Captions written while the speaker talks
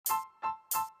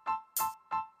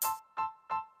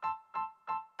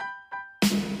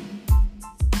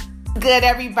good,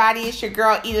 everybody? It's your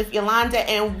girl, Edith Yolanda,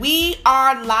 and we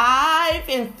are live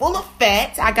in full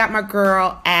effect. I got my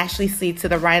girl, Ashley C, to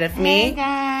the right of me. Hey,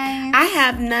 guys. I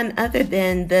have none other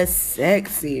than the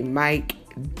sexy Mike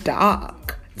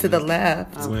Doc to the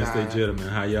left. It's Wednesday, gentlemen.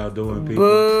 How y'all doing, people?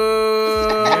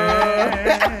 Boo!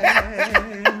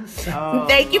 Yes.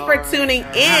 Thank you for tuning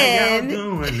How in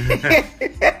y'all doing?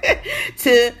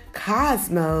 to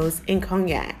Cosmos and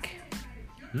Cognac.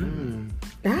 Mm.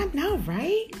 I know,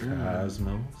 right?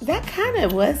 Cosmos. That kind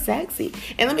of was sexy.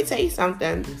 And let me tell you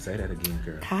something. Say that again,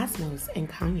 girl. Cosmos and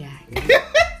Cognac.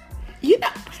 You know,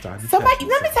 Starting to somebody. touch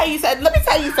Let me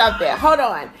tell you something. Hold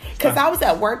on, because I was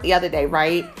at work the other day,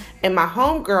 right? And my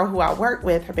homegirl who I work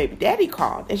with, her baby daddy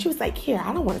called, and she was like, "Here,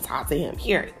 I don't want to talk to him.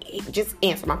 Here, just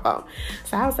answer my phone."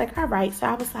 So I was like, "All right." So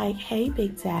I was like, "Hey,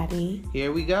 Big Daddy."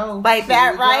 Here we go. Like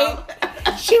that,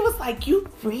 right? She was like, "You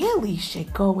really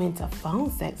should go into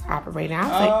phone sex operator." I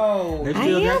was like, They "I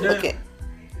still am got that? looking."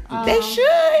 They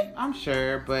should. I'm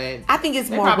sure, but I think it's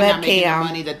they're more probably not making the webcam.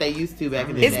 money that they used to back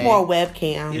in the It's day. more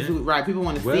webcam. It's- right. People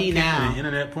want to see Webcam now. and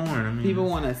internet porn. I mean, People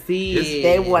want to see It's- it.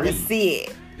 They want to free. see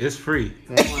it. It's free.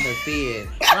 They want to see it.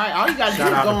 Right. All you got to do is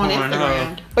Shout out go to on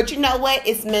Pornhub. Instagram. But you know what?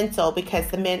 It's mental because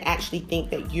the men actually think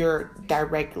that you're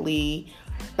directly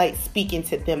like speaking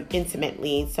to them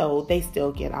intimately, so they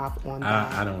still get off on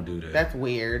that. I don't do that. That's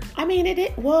weird. I mean, it is,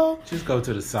 well, Just go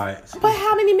to the sites. but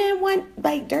how many men want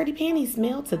like dirty panties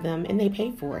mailed to them and they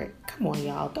pay for it? Come on,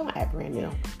 y'all. Don't act brand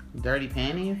new. Dirty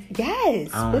panties. Yes.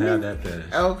 I don't have that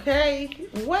fetish. Okay.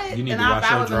 What? You need and to wash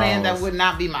if I your was a man, that drawers. would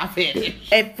not be my fetish.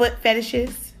 And foot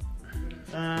fetishes.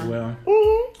 Well,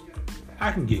 Mm-hmm.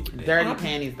 I can get with that. Dirty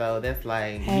panties, though. That's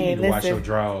like, You Hey, need to wash listen. your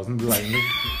drawers. And be like,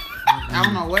 I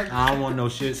don't know what. I don't want no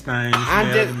shit stains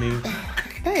I'm smell just- to me.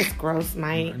 That is gross,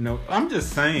 Mike. No, I'm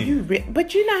just saying.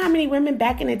 But you know how many women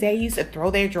back in the day used to throw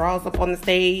their drawers up on the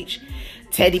stage?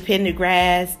 Teddy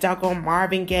Pendergrass, doggone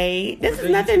Marvin Gaye. This is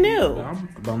nothing new.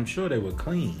 I'm sure they were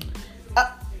clean.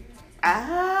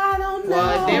 I don't know.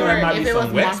 Well, if they There were, might if be it some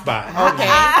was wet my- spots. Okay.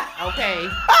 I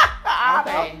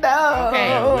Okay. don't know.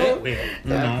 Okay. Wet, you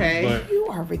know, Okay. but You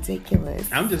are ridiculous.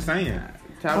 I'm just saying.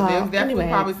 So there's definitely anyway.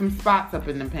 probably some spots up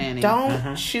in the panties.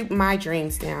 Don't shoot my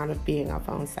dreams down of being a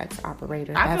phone sex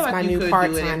operator. I That's feel like my you new could do it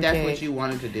part-time if that's gig. what you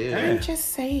wanted to do. Yeah. I'm just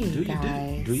saying, Do you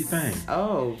guys. do you think?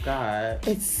 Oh God.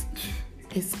 It's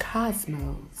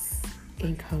Cosmos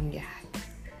in Cognac.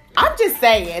 I'm just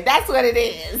saying. That's what it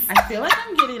is. I feel like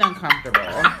I'm getting uncomfortable.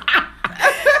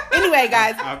 Anyway,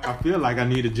 guys. I feel like I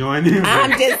need to join in.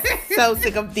 I'm just so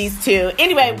sick of these two.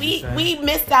 Anyway, we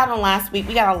missed out on last week.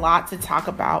 We got a lot to talk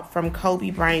about, from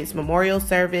Kobe Bryant's memorial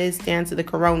service down to the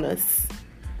coronas.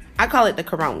 I call it the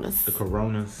coronas. The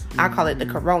coronas. I call it the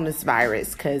coronas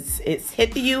virus because it's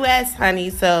hit the U.S., honey.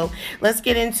 So let's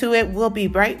get into it. We'll be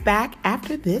right back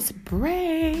after this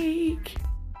break.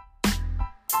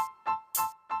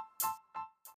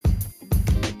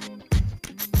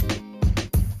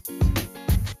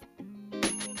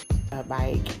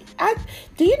 Mike,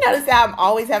 do you notice how I'm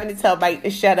always having to tell Mike to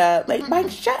shut up? Like, Mike,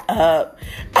 shut up.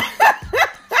 I'm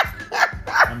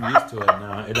used to it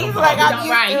now. It don't He's bother like, me. I'm Don't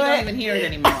used right. to You don't it. even hear it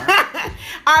anymore.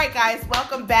 All right, guys,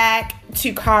 welcome back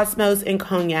to Cosmos and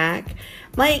Cognac.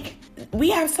 Like, we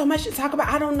have so much to talk about.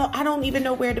 I don't even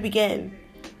know where to begin.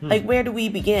 Like, where do we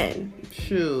begin?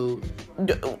 Shoot.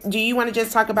 Do you want to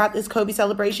just talk about this Kobe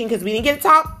celebration? Because we didn't get to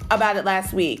talk about it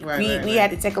last week. Right, we right.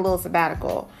 had to take a little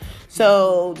sabbatical.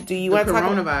 So, do you The want to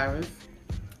talk about... coronavirus.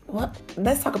 Well,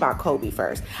 let's talk about Kobe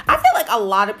first. I feel like a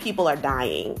lot of people are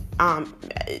dying.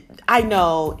 I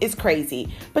know it's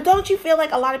crazy, but don't you feel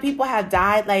like a lot of people have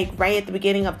died like right at the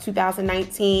beginning of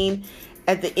 2019?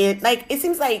 At the end, like it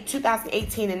seems like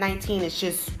 2018 and 19 is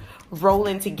just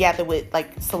rolling together with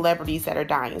like celebrities that are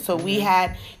dying. So we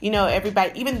had,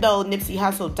 everybody. Even though Nipsey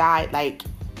Hussle died like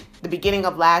the beginning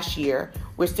of last year,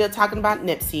 we're still talking about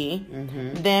Nipsey.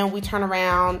 Then we turn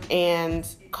around and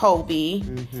Kobe.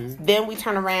 Then we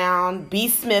turn around, B.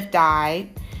 Smith died.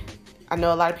 I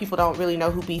know a lot of people don't really know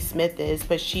who B. Smith is,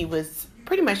 but she was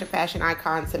pretty much a fashion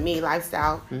icon to me,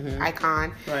 lifestyle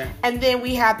icon. Right. And then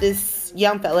we have this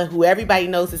young fella who everybody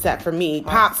knows except for me,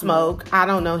 Pop Smoke. I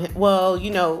don't know him. Well,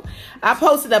 I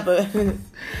posted up a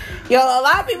a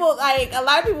lot of people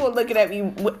were looking at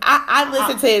me. I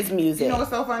listen to his music. You know what's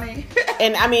so funny?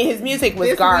 And I mean, his music was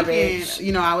This garbage.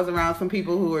 weekend, I was around some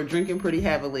people who were drinking pretty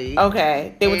heavily.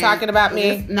 Okay, they were And talking about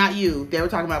me. Not you. They were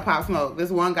talking about Pop Smoke. This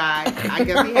one guy, I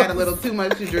guess he had a little too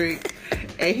much to drink,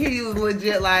 and he was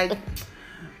legit like,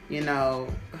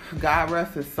 God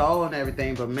rest his soul and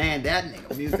everything, but man, that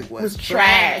nigga music was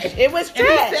trash. It was And he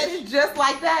trash. said it just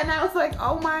like that, and I was like,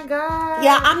 oh my God.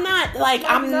 Yeah, I'm not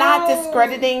No. not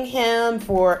discrediting him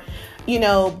for you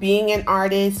know, being an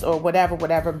artist or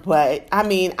whatever, but I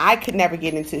mean, I could never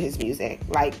get into his music.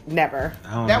 Like, never.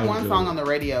 I don't That know, one dude. song on the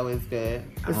radio is good.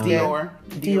 It's don't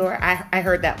Dior. I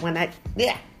heard that one.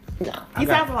 Yeah. No. He I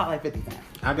got- sounds a lot like 50 Cent.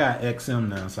 I got XM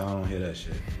now, so I don't hear that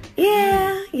shit.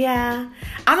 Yeah.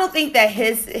 I don't think that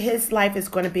his life is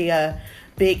going to be a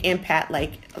big impact.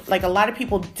 Like a lot of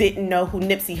people didn't know who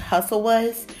Nipsey Hussle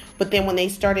was, but then when they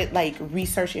started like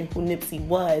researching who Nipsey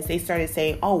was, they started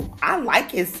saying, "Oh, I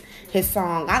like his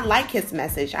song. I like his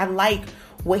message. I like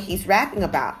what he's rapping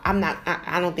about."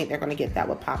 I don't think they're going to get that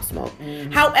with Pop Smoke.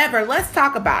 However, let's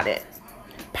talk about it.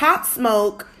 Pop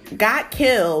Smoke got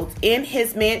killed in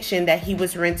his mansion that he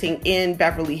was renting in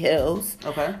Beverly Hills.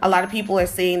 Okay. A lot of people are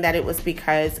saying that it was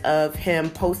because of him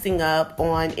posting up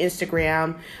on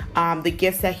Instagram the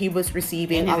gifts that he was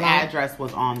receiving. And his address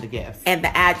was on the gifts. And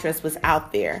the address was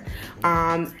out there.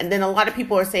 And then a lot of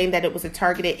people are saying that it was a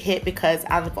targeted hit because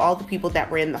out of all the people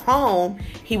that were in the home,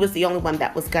 he was the only one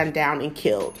that was gunned down and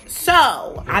killed.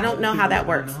 So, I don't know how that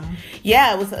works.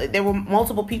 Yeah, there were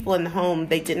multiple people in the home.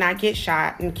 They did not get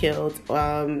shot and killed.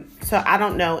 So, I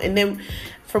don't know. And then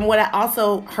from what I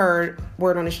also heard,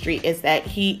 word on the street is that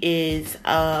he is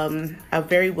a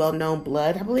very well-known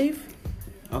blood, I believe.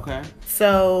 Okay.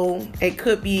 So it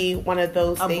could be one of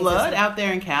those A things. blood out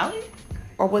there in Cali?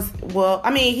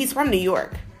 He's from New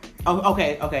York. Oh,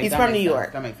 okay. He's That from makes New sense.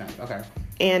 York. That makes sense. Okay.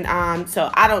 And so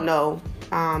I don't know,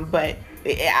 but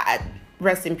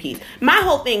rest in peace. My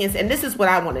whole thing is, and this is what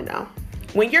I want to know.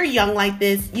 When you're young like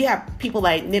this, you have people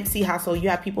like Nipsey Hussle, you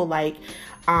have people like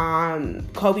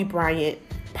Kobe Bryant,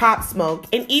 Pop Smoke,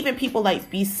 and even people like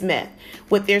B. Smith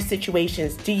with their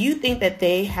situations. Do you think that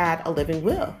they had a living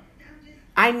will?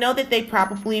 I know that they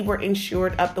probably were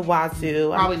insured up the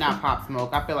wazoo. Probably not Pop Smoke.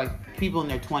 I feel like people in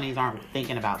their 20s aren't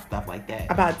thinking about stuff like that.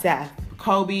 About death.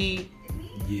 Kobe,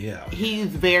 Yeah. he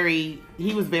was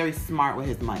very smart with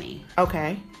his money.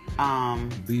 Okay.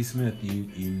 B. Smith,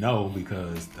 you know,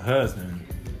 because the husband.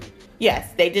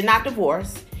 Yes, they did not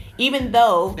divorce. Even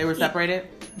though They were separated?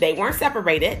 they weren't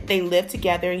separated. They lived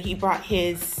together, and he brought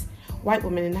his white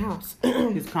woman in the house.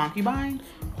 His concubine?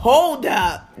 Hold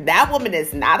up. That woman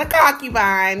is not a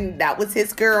concubine. That was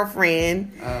his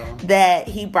girlfriend Oh. that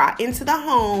he brought into the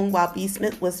home while B.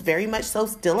 Smith was very much so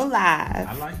still alive.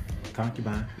 I like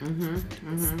concubine.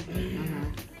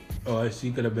 Or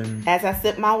she could have been As I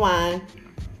sip my wine.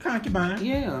 concubine.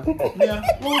 Yeah. Yeah.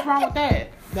 What was wrong with that?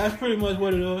 That's pretty much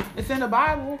what it is. It's in the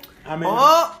Bible. I mean,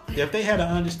 Oh. if they had an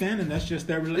understanding, that's just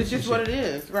their It's relationship. just what it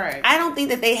is. Right. I don't think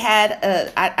that they had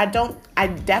I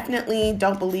definitely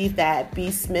don't believe that B.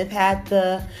 Smith had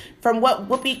from what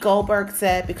Whoopi Goldberg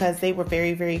said, because they were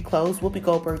very, very close. Whoopi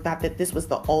Goldberg thought that this was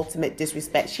the ultimate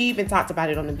disrespect. She even talked about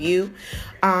it on The View.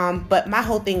 But my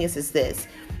whole thing is this.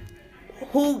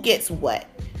 Who gets what?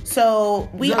 So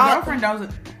The girlfriend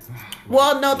doesn't.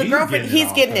 Well, no, the He's girlfriend, getting it he's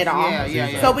all. getting it all.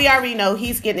 Yeah. So we already know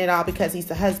he's getting it all because he's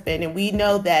the husband, and we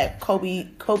know that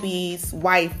Kobe's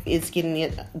wife is getting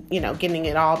it, getting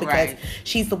it all because Right.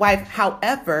 she's the wife.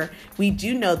 However, we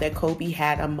do know that Kobe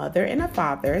had a mother and a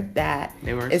father that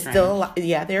They were is still alive.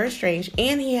 Yeah, they're estranged,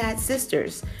 and he had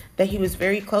sisters that he was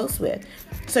very close with.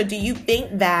 So, do you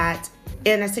think that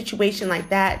in a situation like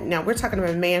that, now we're talking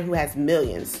about a man who has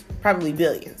millions, probably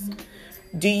billions.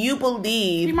 Do you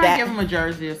believe You might that? give him a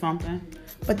jersey or something.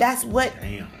 But that's what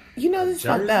Damn. this is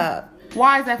fucked Jersey? up.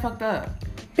 Why is that fucked up?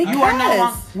 Because You are no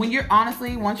longer, when you're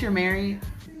honestly, once you're married,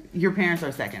 your parents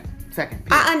are second.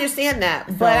 I understand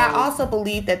that, but I So- also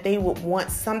believe that they would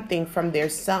want something from their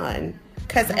son.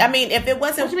 Because I mean, if it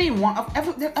wasn't, What do you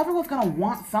mean? Everyone's gonna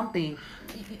want something.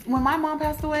 When my mom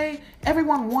passed away,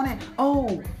 everyone wanted.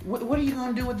 Oh, what are you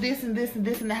gonna do with this and this and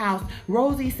this in the house?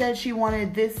 Rosie said she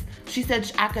wanted this. She said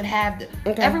I could have.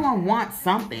 Okay. Everyone wants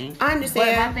something. I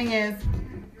understand. But my thing is,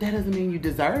 that doesn't mean you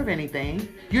deserve anything.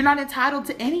 You're not entitled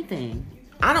to anything.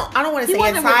 I don't want to He say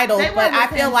wasn't with- entitled, they but weren't I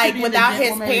with feel him like to be the without his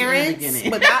gentleman in the parents,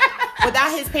 beginning.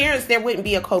 without his parents, there wouldn't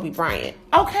be a Kobe Bryant.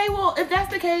 Okay, well, if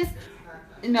that's the case,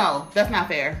 no, that's not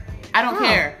fair. I don't Oh.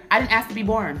 care. I didn't ask to be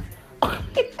born.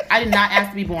 I did not ask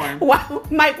to be born. Why,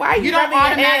 Mike? Why are you, You don't rubbing your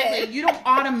automatically. head? You don't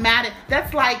automatic.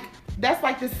 That's like this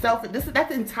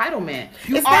that's entitlement.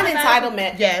 You It's not automatically-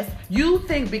 entitlement. Yes, you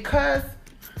think because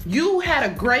you had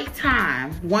a great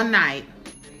time one night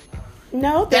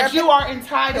No, that you are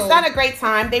entitled. It's not a great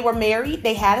time. They were married.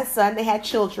 They had a son. They had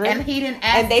children. And he didn't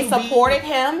ask And they to be- supported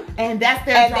him. and that's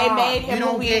their And job. they made him You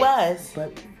don't who he get- was.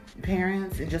 But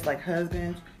parents and just like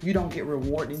husbands, you don't get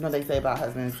rewarded. You know they say about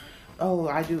husbands, oh,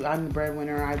 I'm the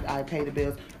breadwinner. I pay the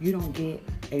bills. You don't get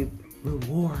a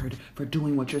reward for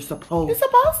doing what you're supposed You're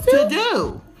supposed to.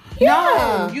 do.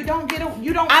 Yeah. No, you don't get a.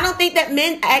 You don't. I don't think that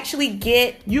men actually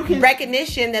get You can-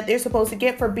 recognition that they're supposed to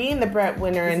get for being the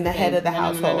breadwinner and the head of the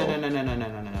household. No.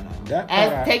 That part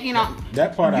As I- taking on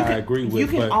that part you I can- agree with. You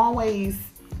can but, always.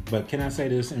 but can I say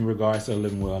this in regards to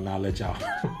living well? And I'll let y'all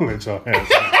let y'all have it.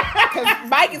 Because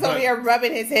Mike is over here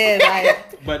rubbing his head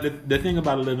like, But the thing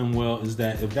about living well is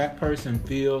that if that person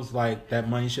feels like that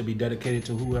money should be dedicated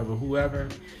to whoever,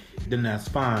 then that's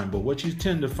fine. But what you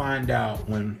tend to find out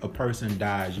when a person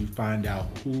dies, you find out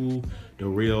who the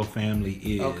real family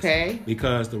is. Okay.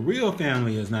 Because the real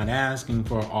family is not asking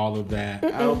for all of that.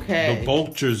 Okay. The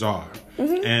vultures are.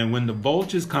 And when the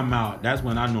vultures come out, that's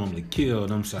when I normally kill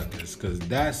them suckers. Because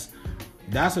that's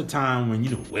a time when,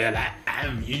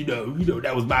 I'm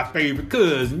that was my favorite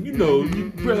cousin.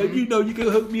 Bro, you can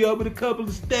hook me up with a couple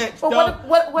of stacks. but dog.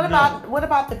 what No.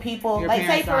 about the people? Your Like, say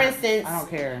parents for aren't- instance, I don't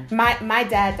care. My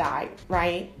dad died,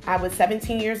 right? I was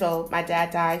 17 years old. My dad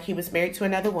died. He was married to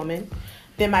another woman.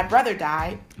 Then my brother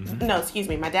died. Mm-hmm. No, excuse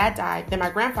me. My dad died. Then my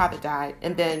grandfather died,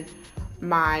 and then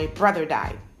my brother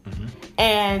died. Mm-hmm.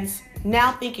 And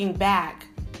now thinking back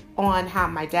on how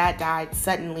my dad died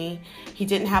suddenly, he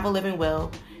didn't have a living will.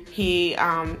 He,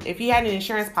 if he had an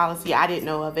insurance policy, I didn't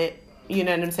know of it. You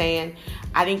know what I'm saying?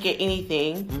 I didn't get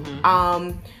anything.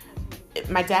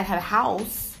 My dad had a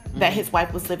house that his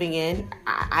wife was living in.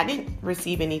 I didn't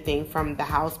receive anything from the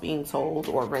house being sold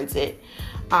or rented.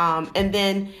 And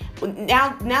then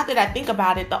now that I think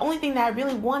about it, the only thing that I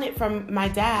really wanted from my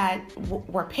dad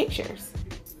were pictures.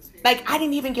 Like, I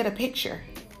didn't even get a picture.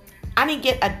 I didn't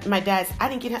get I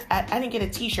didn't get a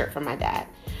T-shirt from my dad.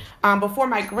 Before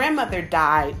my grandmother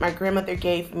died, my grandmother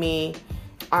gave me.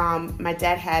 My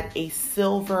dad had a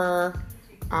silver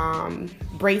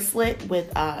bracelet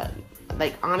with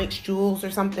like onyx jewels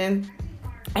or something,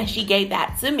 and she gave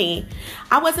that to me.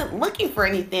 I wasn't looking for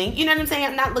anything. You know what I'm saying?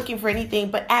 I'm not looking for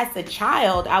anything. But as a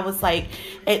child, I was like,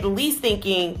 at least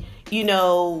thinking,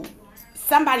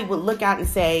 somebody would look out and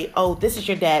say, oh, this is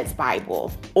your dad's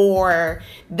Bible, or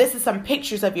this is some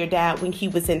pictures of your dad when he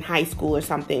was in high school or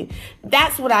something.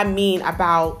 That's what I mean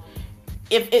about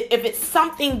if it's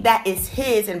something that is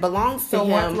his and belongs to him.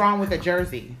 So what's wrong with a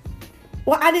jersey?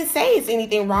 Well, I didn't say it's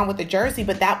anything wrong with the jersey,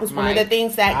 but that was one of the Right.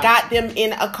 things that got them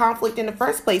in a conflict in the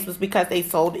first place, was because they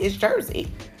sold his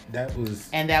jersey. That was.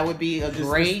 And that would be a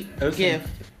great it's- gift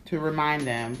to remind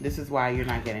them, this is why you're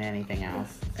not getting anything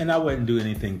else. And I wouldn't do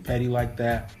anything petty like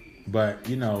that. But,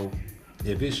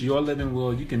 if it's your living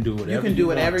will, you can do whatever You can do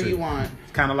whatever want to. you want.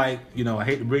 It's kind of like, I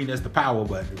hate to bring this to power,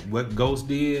 but what Ghost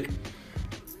did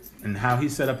and how he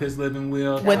set up his living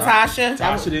will. With Tasha?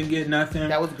 Tasha didn't get nothing.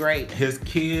 That was great. His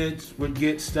kids would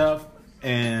get stuff,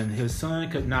 and his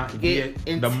son could not get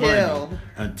the Until- money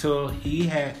until he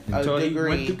went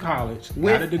degree. to college,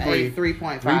 With got a degree, a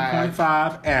 3.5.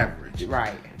 3.5 average.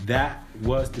 Right. That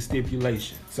was the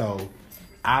stipulation. So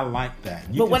I like that.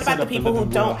 You But can what set about the up people who living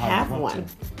will don't how you have want one?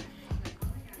 to.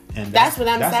 And That's what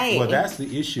I'm saying. Well, that's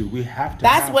the issue. We have to.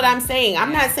 That's have what it. I'm saying.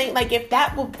 I'm not saying, like, if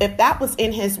that was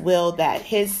in his will, that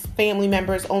his family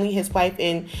members, only his wife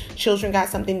and children got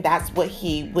something, that's what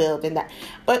he willed. And that.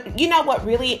 But you know what?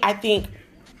 Really, I think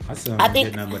My son I ain't think-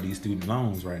 getting none but these student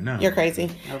loans right now. you're crazy.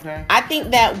 Okay. I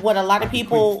think that what a lot of I can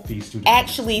people quit these student loans.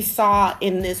 actually saw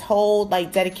in this whole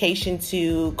like dedication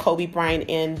to Kobe Bryant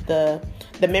and the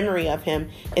memory of him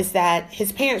is that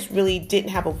his parents really didn't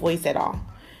have a voice at all.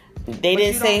 They But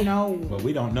didn't you say. don't know. But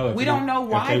we don't know. If We they- don't know if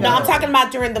why, they though. No, were. I'm talking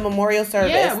about during the memorial service.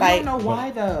 Yeah, we like, don't know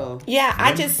why though. yeah,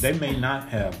 I They- just They may not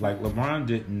have. Like LeBron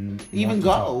didn't Even want to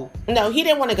go. talk. no, he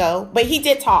didn't want to go, but he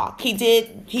did talk. He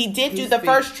did do He the speak.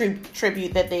 first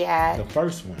tribute that they had. The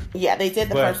first one. Yeah, they did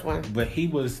the But- first one. But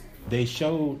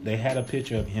they had a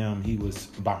picture of him. He was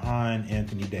behind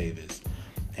Anthony Davis,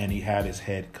 and he had his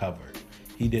head covered.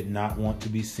 He did not want to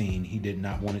be seen. He did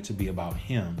not want it to be about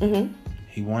him. Mm-hmm.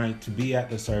 He wanted to be at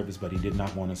the service, but he did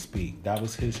not want to speak. That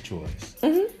was his choice.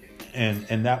 Mm-hmm.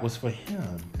 And that was for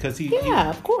him. Because Yeah,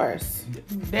 of course.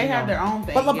 They have their own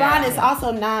thing. But LeBron yeah. is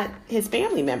also not his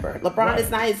family member. LeBron Right. is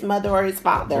not his mother or his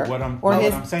father. But what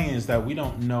I'm saying is that we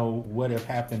don't know what have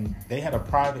happened. They had a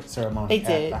private ceremony They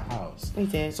did. at the house. They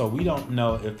did. So we don't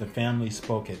know if the family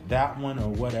spoke at that one or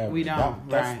whatever. We don't,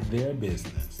 That's right. their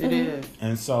business. It is.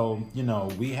 And so,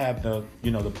 we had the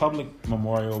public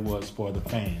memorial was for the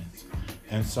fans.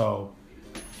 And so,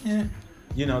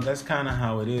 that's kind of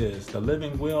how it is. The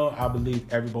living will, I believe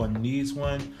everyone needs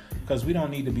one because we don't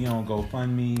need to be on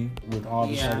GoFundMe with all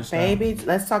this Yeah. other stuff. Baby,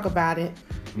 let's talk about it.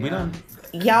 We don't.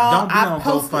 Y'all, Don't be I on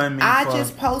posted. GoFundMe I for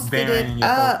just posted burying it your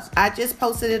up. folks. I just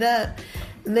posted it up.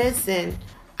 Listen,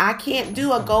 I can't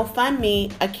do a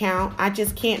GoFundMe account. I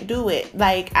just can't do it.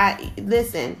 Like,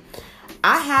 listen.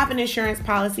 I have an insurance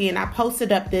policy, and I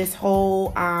posted up this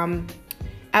whole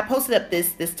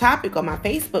this topic on my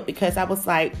Facebook because I was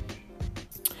like,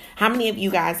 how many of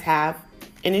you guys have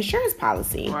an insurance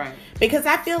policy? Right. Because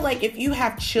I feel like if you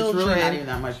have children, It's really not even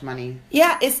that much money.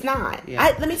 yeah, it's not.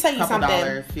 Yeah. Let me tell you Couple something.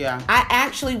 dollars, yeah.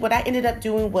 What I ended up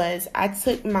doing was I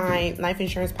took my life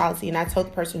insurance policy and I told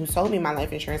the person who sold me my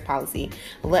life insurance policy,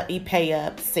 let me pay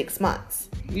up 6 months.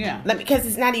 Yeah. Because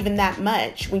it's not even that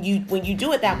much. When you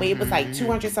do it that way, it was like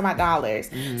 $200 some odd dollars.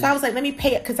 So I was like, let me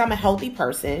pay it because I'm a healthy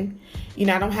person. You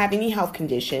know, I don't have any health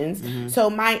conditions.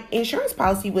 So my insurance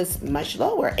policy was much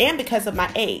lower. And because of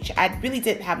my age, I really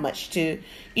didn't have much to,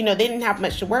 they didn't have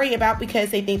much to worry about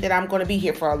because they think that I'm going to be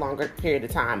here for a longer period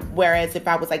of time. Whereas if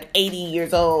I was like 80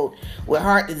 years old with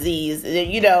heart disease,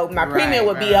 my premium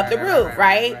would be up the roof,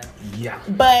 right? Yeah.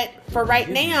 But for right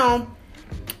now,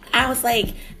 I was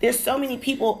like, there's so many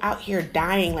people out here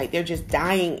dying, like they're just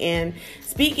dying. And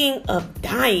speaking of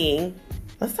dying,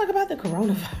 let's talk about the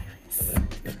coronavirus.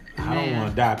 I don't want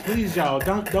to die. Please, y'all,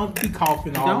 don't be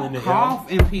coughing all in the Don't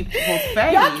cough in people's face.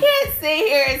 Y'all can't sit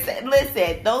here and say,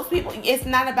 listen, those people, it's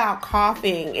not about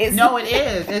coughing. No, it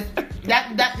is. It's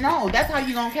that's how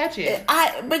you gonna catch it. You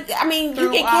can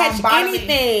Through, catch bodily-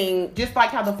 anything. Just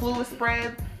like how the flu is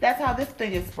spread, that's how this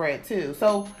thing is spread too.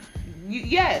 So,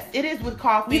 yes, it is with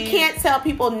coughing. You can't tell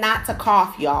people not to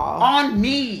cough, y'all. On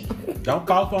me. Don't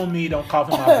cough on me. Don't cough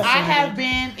in my vicinity. I have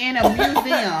been in a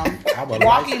museum I would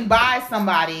walking by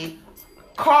somebody,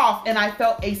 cough, and I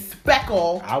felt a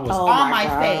speckle I was Oh on my my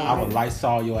God. face. I would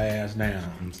Lysol your ass down.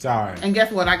 I'm sorry. And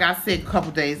guess what? I got sick a couple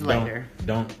days later.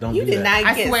 Don't You do did that.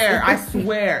 not I get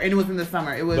swear. And it was in the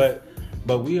summer. It was.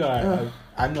 But we are.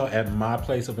 I know at my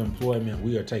place of employment,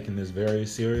 we are taking this very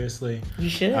seriously. You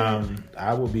should.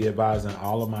 I will be advising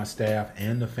all of my staff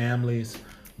and the families.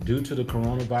 Due to the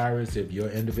coronavirus, if your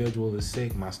individual is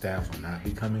sick, my staff will not be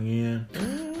coming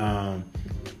in.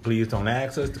 Please don't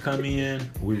ask us to come in.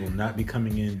 We will not be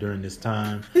coming in during this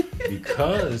time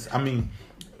because,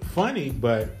 funny,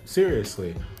 but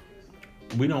seriously,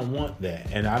 we don't want that.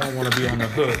 And I don't want to be on the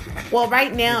hook. Well,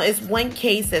 right now, it's one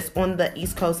case that's on the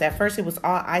East Coast. At first, it was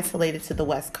all isolated to the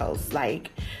West Coast.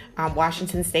 Like,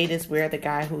 Washington State is where the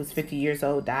guy who was 50 years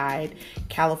old died.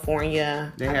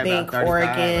 California, They I had think, about 35 or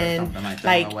Oregon. something like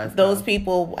that on the West those Coast.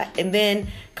 people. And then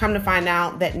come to find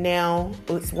out that now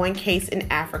it's one case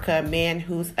in Africa. A man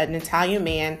who's an Italian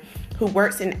man who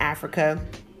works in Africa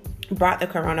brought the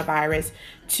coronavirus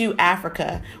to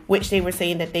Africa, which they were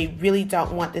saying that they really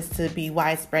don't want this to be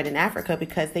widespread in Africa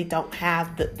because they don't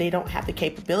have the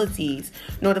capabilities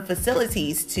nor the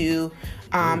facilities to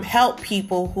help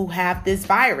people who have this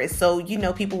virus. So,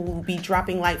 people will be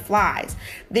dropping like flies.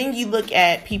 Then you look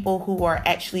at people who are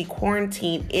actually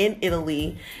quarantined in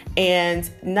Italy and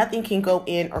nothing can go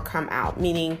in or come out,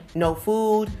 meaning no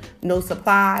food, no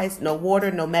supplies, no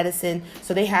water, no medicine.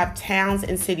 So they have towns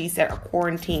and cities that are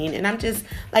quarantined. And I'm just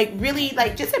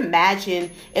just imagine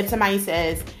if somebody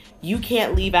says, you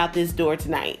can't leave out this door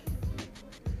tonight.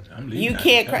 You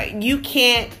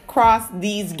can't cross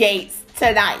these gates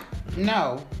tonight.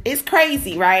 No. It's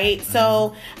crazy, right?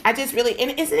 So I just really,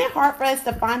 and isn't it hard for us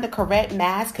to find the correct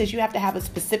mask because you have to have a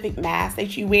specific mask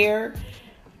that you wear?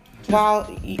 I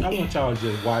want y'all to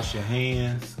just wash your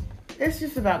hands. It's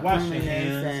just about Wash your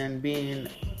cleanliness hands. and being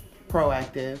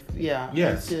proactive. Yeah.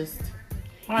 Yes. It's just.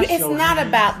 Wash It's your not hands.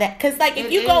 about that because, like, if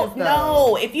It you go is,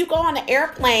 though. if you go on an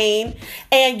airplane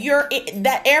and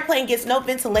that airplane gets no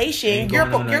ventilation, Ain't you're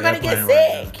going on going an to get airplane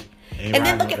right sick. Ain't And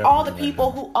then riding look no at all the airplane right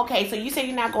people who. Okay, so you say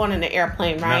you're not going on an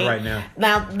airplane, right? Not right now.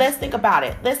 Now let's think about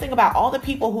it. Let's think about all the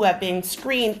people who have been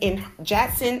screened in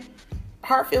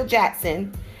Hartsfield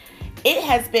Jackson. It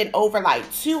has been over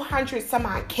like 200 some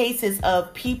odd cases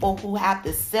of people who have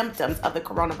the symptoms of the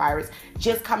coronavirus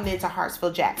just coming into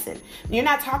Hartsfield Jackson. You're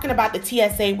not talking about the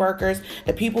TSA workers,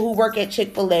 the people who work at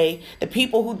Chick-fil-A, the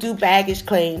people who do baggage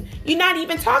claim. You're not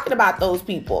even talking about those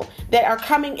people that are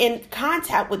coming in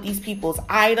contact with these people's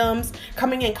items,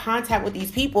 coming in contact with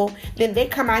these people. Then they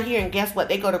come out here and guess what?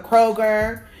 They go to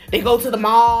Kroger, they go to the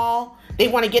mall. They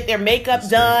want to get their makeup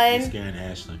done. You're scaring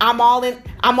Ashley. I'm all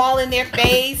in their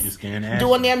face. You're scaring Ashley.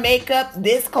 Doing their makeup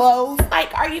this close.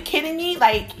 Like, are you kidding me?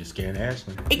 Like, You're scaring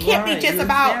Ashley. it can't be just you're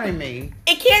about. scaring me.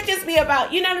 It can't just be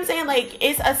about. You know what I'm saying? Like,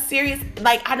 it's a serious.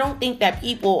 Like, I don't think that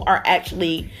people are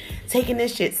actually taking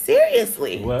this shit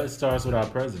seriously. Well, it starts with our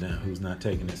president, who's not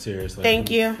taking it seriously.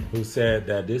 Thank you. Who said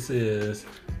that this is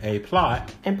a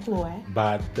plot Employ.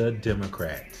 by the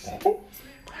Democrats.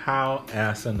 How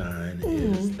asinine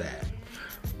is that?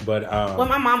 But Well,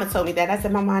 my mama told me that. I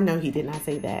said, Mama, I know he did not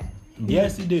say that.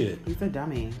 yes, he did. He's a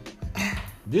dummy.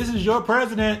 This is your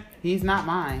president. He's not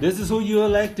mine. This is who you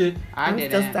elected. I'm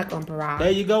did still it. stuck on Barack.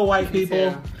 There you go, white Me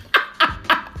people. too.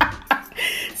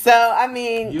 So, I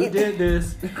mean, You did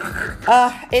this.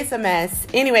 it's a mess.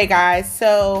 Anyway, guys,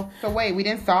 so So wait, we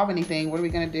didn't solve anything. What are we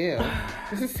gonna do?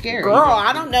 This is scary. girl,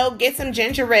 I don't know, get some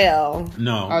ginger ale.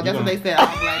 No. Oh, that's what they said.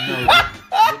 Black No, people.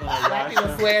 you're gonna Black wash people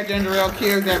your, swear ginger ale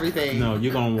cures everything. no,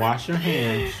 you're gonna wash your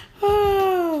hands.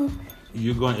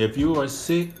 You're going. If you are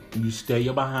sick, you stay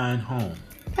your behind home.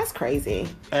 That's crazy.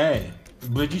 Hey,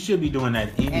 but you should be doing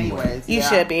that anyway. Anyways, You yeah.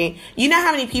 should be. You know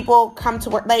how many people come to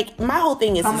work? Like, my whole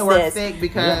thing is come to this. work sick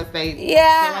because they.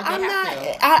 Yeah, feel like they I'm have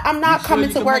not. to. I'm not You coming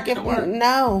sure to you work can if make it work?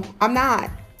 no, I'm not.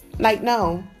 Like,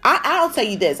 no. I'll tell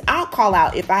you this. I'll call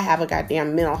out if I have a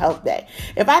goddamn mental health day.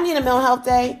 If I need a mental health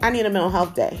day, I need a mental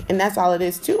health day, and that's all it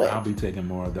is to it. I'll be taking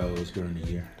more of those during the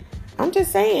year. I'm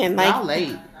just saying, like, Y'all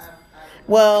late.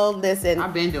 well, listen.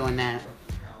 I've been doing that.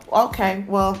 Okay,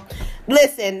 well,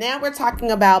 listen. Now we're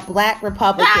talking about Black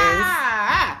Republicans.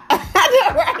 Ah, I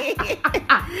know, right?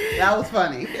 that was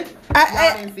funny.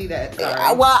 I- Y'all didn't see that.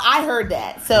 Sorry. Well, I heard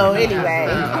that. So anyway,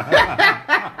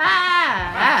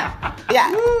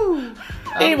 yeah. Woo.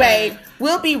 Anyway,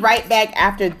 we'll be right back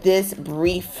after this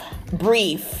brief,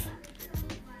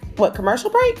 what, commercial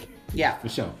break? Yeah. For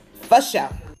sure. For sure.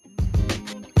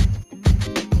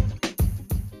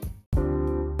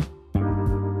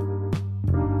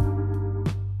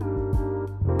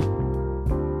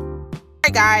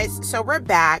 Alright guys, so we're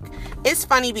back. It's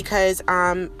funny because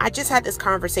I just had this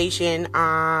conversation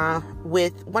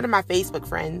with one of my Facebook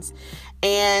friends,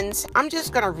 and I'm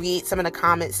just gonna read some of the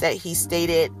comments that he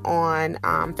stated on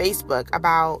Facebook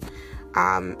about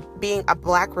being a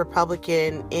Black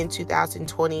Republican in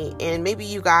 2020, and maybe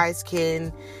you guys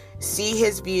can see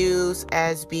his views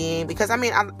as being, because I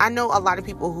mean I know a lot of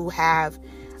people who have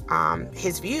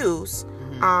his views,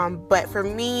 but for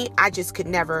me, I just could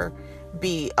never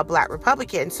be a Black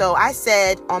Republican. So I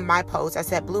said on my post, I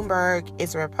said Bloomberg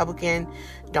is a Republican.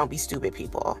 Don't be stupid,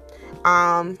 people.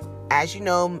 As you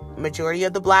know, majority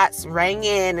of the Blacks rang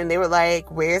in and they were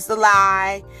like, where's the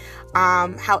lie?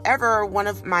 However, one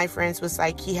of my friends was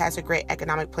like, he has a great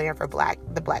economic plan for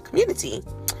the Black community.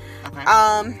 Okay.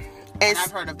 And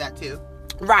I've heard of that too.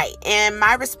 right. And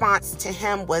my response to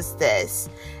him was this.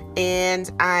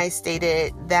 And I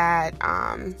stated that,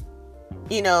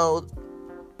 you know,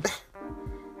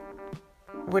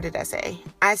 what did I say?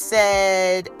 I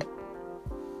said,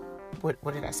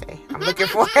 what did I say? I'm looking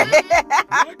for it.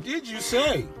 What did you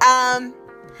say?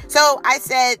 So I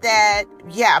said that,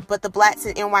 yeah, but the Blacks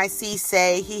in NYC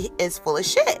say he is full of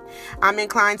shit. I'm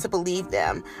inclined to believe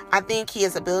them. I think he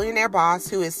is a billionaire boss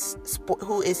who is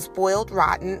a spoiled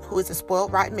rotten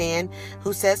man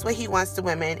who says what he wants to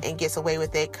women and gets away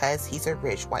with it because he's a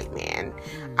rich white man,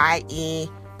 i.e.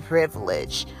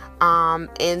 privilege.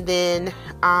 And then,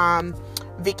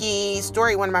 Vicky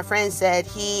Story, one of my friends, said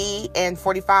he and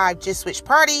 45 just switched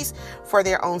parties for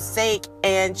their own sake.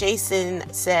 And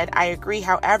Jason said, I agree.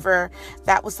 However,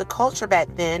 that was the culture back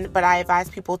then, but I advise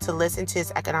people to listen to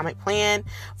his economic plan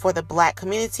for the Black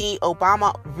community.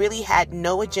 Obama really had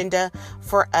no agenda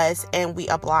for us and we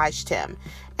obliged him.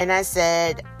 And I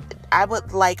said, I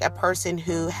would like a person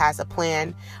who has a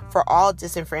plan for all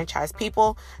disenfranchised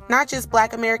people, not just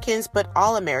Black Americans, but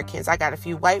all Americans. I got a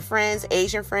few white friends,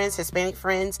 Asian friends, Hispanic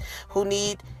friends who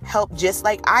need help just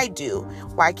like I do.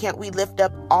 Why can't we lift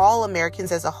up all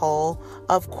Americans as a whole?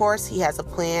 Of course, he has a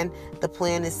plan. The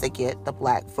plan is to get the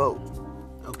Black vote.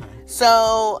 Okay.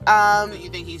 So, So you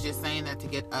think he's just saying that to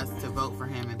get us to vote for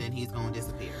him and then he's going to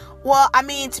disappear? well, I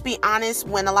mean, to be honest,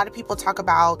 when a lot of people talk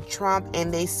about Trump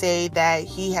and they say that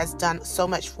he has done so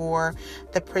much for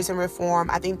the prison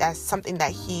reform, I think that's something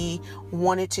that he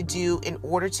wanted to do in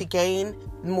order to gain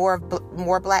more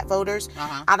Black voters.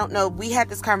 I don't know. We had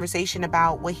this conversation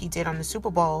about what he did on the Super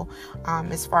Bowl,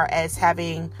 as far as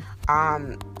having,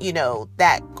 you know,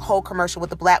 that whole commercial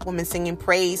with the Black woman singing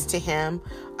praise to him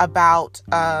about,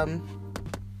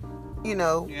 you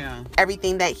know,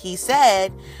 everything that he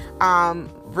said,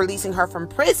 releasing her from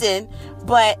prison.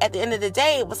 But at the end of the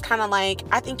day, it was kind of like,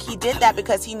 I think he did that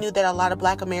because he knew that a lot of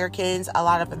Black Americans, a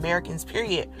lot of Americans,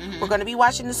 period, were going to be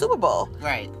watching the Super Bowl.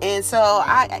 Right. And so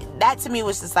that to me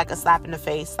was just like a slap in the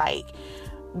face. Like,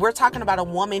 we're talking about a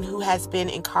woman who has been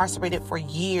incarcerated for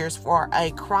years for a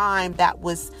crime that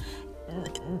was,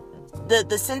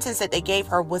 the sentence that they gave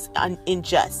her was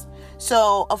unjust.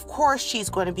 So, of course, she's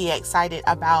going to be excited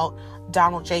about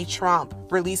Donald J. Trump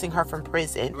releasing her from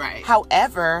prison. Right.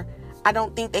 However, I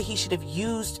don't think that he should have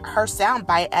used her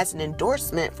soundbite as an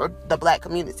endorsement for the Black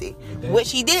community,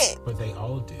 which he did. But they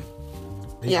all do.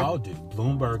 They Yeah. all do.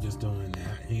 Bloomberg is doing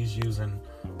that. He's using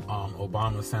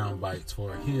Obama sound bites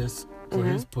for his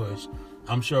push.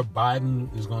 I'm sure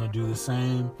Biden is going to do the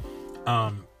same.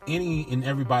 Any and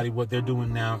everybody, what they're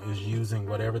doing now is using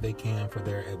whatever they can for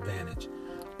their advantage.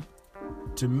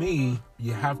 To me,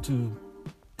 you have to,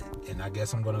 and I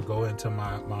guess I'm going to go into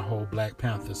my whole Black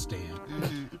Panther stand.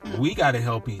 We got to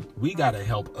help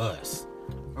us.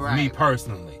 Right. Me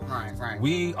personally. Right.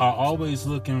 We are always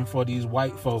looking for these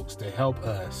white folks to help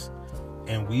us,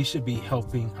 and we should be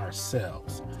helping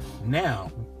ourselves.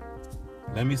 Now,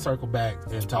 let me circle back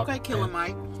and talk. Okay, Killer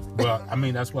Mike. Well, I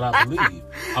mean, that's what I believe.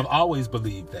 I've always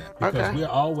believed that because we're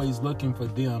always looking for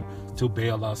them to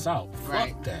bail us out.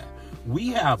 Right. Fuck that. We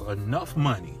have enough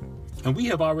money, and we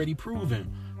have already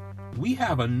proven we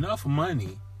have enough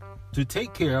money to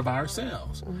take care of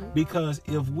ourselves. Because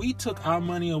if we took our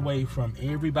money away from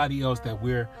everybody else that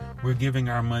we're giving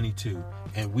our money to,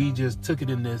 and we just took it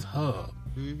in this hub,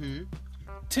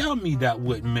 tell me that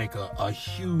wouldn't make a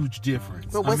huge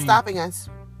difference. But what's stopping us?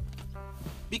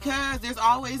 Because there's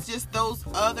always just those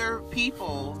other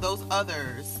people, those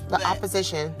others. The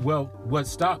opposition. Well, what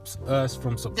stops us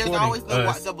from supporting there's always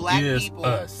us the black is people.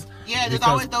 us. Yeah, there's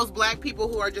always those black people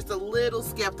who are just a little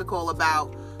skeptical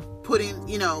about putting,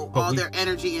 all their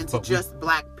energy into just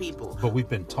black people. But we've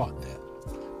been taught that.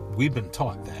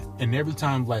 And every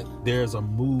time like there's a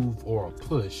move or a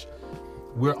push,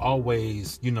 we're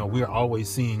always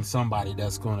seeing somebody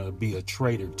that's going to be a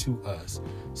traitor to us.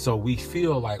 So we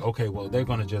feel like, okay, well, they're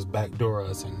going to just backdoor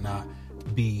us and not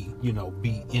be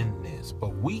in this.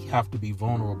 But we have to be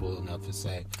vulnerable enough to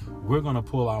say, we're going to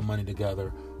pull our money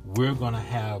together. We're going to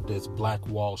have this Black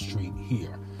Wall Street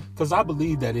here. Because I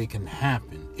believe that it can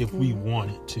happen if we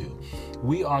want it to.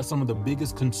 We are some of the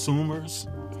biggest consumers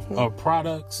of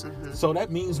products. So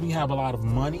that means we have a lot of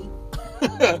money.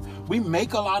 We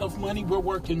make a lot of money. We're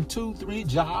working 2-3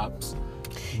 jobs.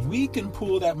 We can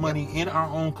pull that money in our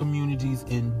own communities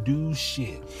and do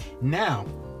shit. Now,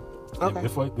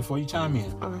 before you chime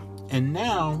in, and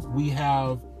now we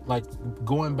have, like,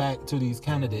 going back to these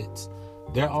candidates,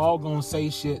 they're all going to say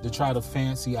shit to try to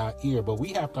fancy our ear, but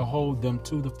we have to hold them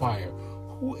to the fire.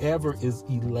 Whoever is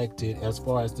elected as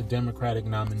far as the Democratic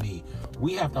nominee,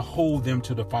 we have to hold them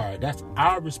to the fire. That's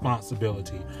our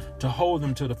responsibility, to hold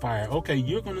them to the fire. Okay,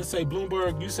 you're going to say,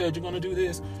 Bloomberg, you said you're going to do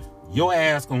this. Your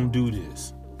ass going to do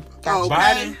this. Okay.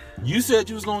 Biden, you said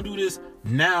you was going to do this.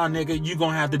 Now, nigga, you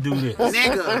going to have to do this.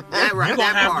 Nigga, that right. You're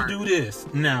going to have part. to do this.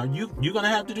 Now, you're going to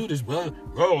have to do this. Well,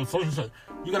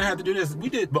 you're going to have to do this. We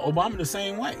did, but Obama the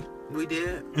same way. We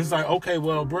did. It's like, okay,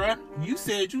 well, bruh, you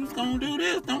said you was going to do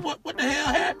this. Then what the hell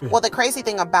happened? Well, the crazy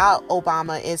thing about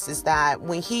Obama is that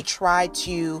when he tried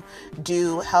to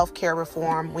do healthcare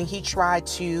reform, when he tried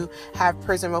to have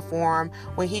prison reform,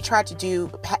 when he tried to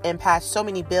do and pass so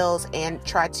many bills and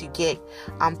tried to get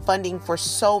funding for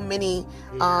so many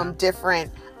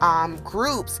different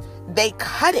groups, they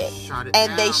cut it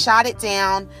and they shot it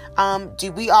down.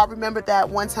 Do we all remember that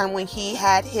one time when he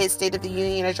had his State of the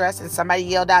Union address and somebody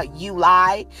yelled out, "You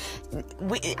lied"?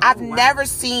 I've never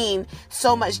seen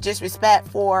so much disrespect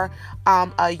for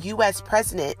a U.S.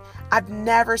 president. I've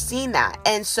never seen that.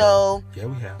 And so, yeah,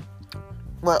 we have.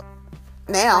 Well,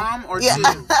 now,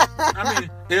 I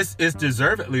mean, it's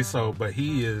deservedly so, but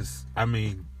he is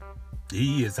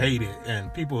hated,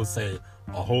 and people say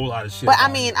a whole lot of shit. But I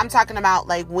mean, I'm talking about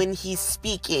like when he's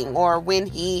speaking or when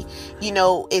he,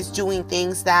 is doing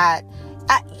things that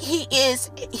he is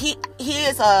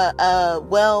a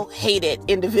well-hated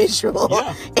individual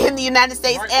in the United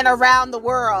States and around the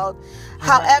world.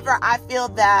 However, I feel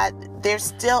that there's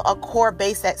still a core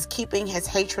base that's keeping his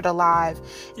hatred alive,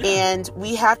 and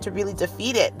we have to really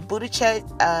defeat it. Buttigieg,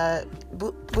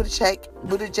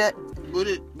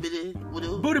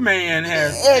 Booty Man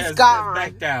has gone.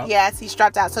 backed out. Yes, he's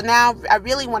dropped out. So now I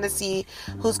really want to see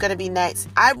who's going to be next.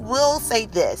 I will say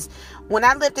this. When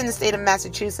I lived in the state of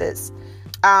Massachusetts,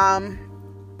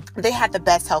 they had the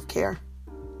best health care.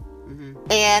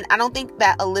 And I don't think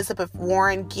that Elizabeth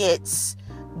Warren gets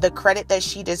the credit that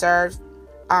she deserves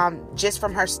just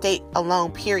from her state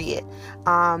alone, period.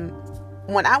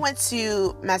 When I went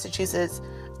to Massachusetts,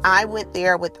 I went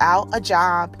there without a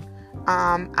job.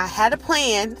 I had a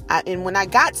plan, and when I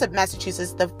got to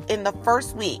Massachusetts, in the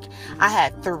first week, I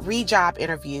had 3 job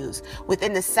interviews.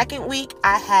 Within the second week,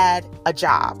 I had a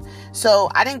job. So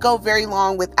I didn't go very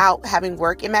long without having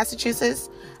work in Massachusetts.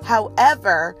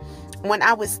 However, when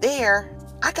I was there,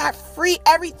 I got free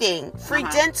everything, free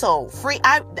dental, free.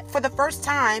 For the first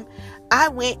time, I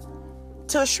went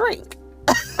to a shrink.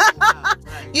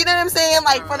 You know what I'm saying?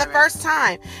 Like for the first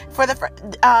time,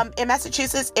 in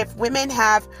Massachusetts, if women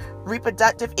have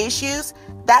reproductive issues,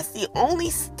 that's the only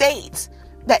state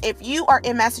that if you are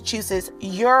in Massachusetts,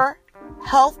 your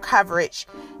health coverage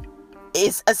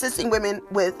is assisting women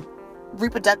with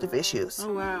reproductive issues.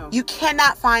 Oh, wow. You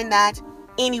cannot find that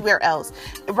anywhere else.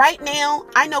 Right now,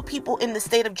 I know people in the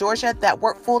state of Georgia that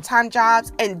work full-time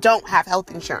jobs and don't have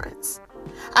health insurance.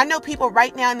 I know people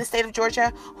right now in the state of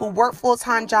Georgia who work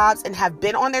full-time jobs and have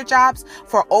been on their jobs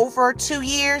for over 2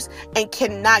 years and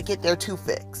cannot get their tooth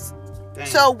fixed. Dang.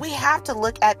 So we have to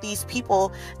look at these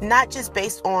people not just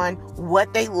based on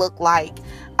what they look like,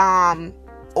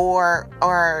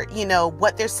 or you know,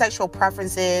 what their sexual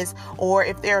preference is, or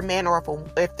if they're a man or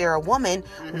if they're a woman.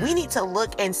 Mm-hmm. We need to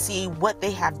look and see what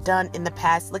they have done in the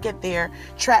past. Look at their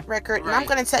track record. And I'm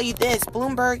going to tell you this,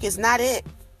 Bloomberg is not it.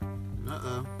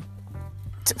 Uh-oh.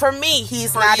 For me,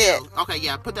 he's For not you. it. Okay,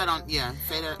 yeah, put that on. Yeah,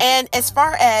 say that. And as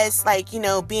far as, like, you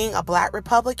know, being a black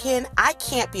Republican, I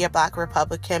can't be a black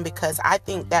Republican because I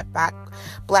think that the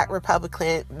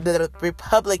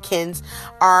Republicans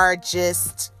are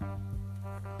just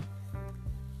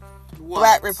What?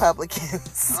 black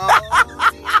Republicans. Oh,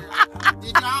 dear.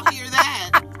 Did y'all hear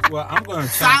that? Well, I'm going to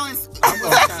Silence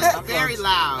was very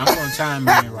loud. I'm going to chime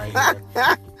in right here.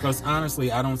 Because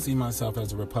honestly, I don't see myself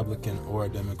as a Republican or a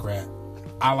Democrat.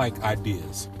 I like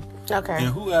ideas. Okay. And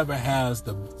whoever has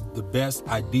the best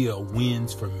idea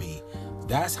wins for me.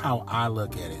 That's how I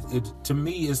look at it. To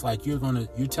me, it's like you're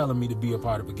telling me to be a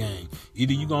part of a gang.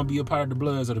 Either you're gonna be a part of the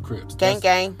Bloods or the Crips.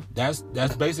 Gang. That's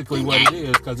basically what it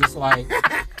is. Because it's like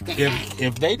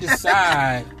if they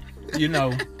decide, you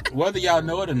know, whether y'all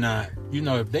know it or not, you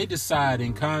know, if they decide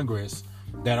in Congress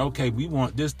that okay, we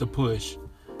want this to push,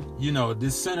 you know,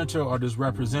 this senator or this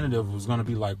representative was gonna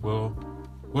be like, well,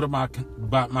 what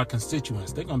about my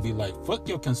constituents? They're gonna be like, fuck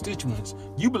your constituents.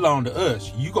 You belong to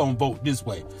us. You gonna vote this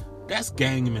way. That's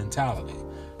gang mentality.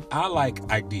 I like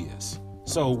ideas.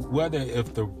 So whether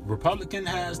if the Republican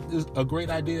has a great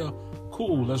idea,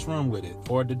 cool, let's run with it.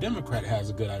 Or the Democrat has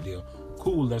a good idea,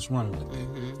 cool, let's run with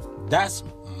it. Mm-hmm. That's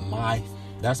my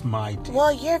deal. Well,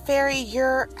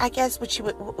 I guess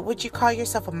would you call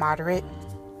yourself a moderate?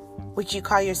 Would you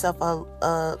call yourself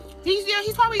He's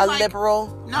probably a like, liberal?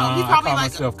 No, he's I probably call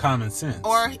like myself common sense.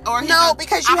 or No,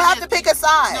 because you have to pick a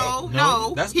side.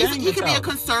 No. That's He gang could be a mentality.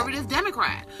 conservative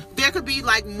Democrat. There could be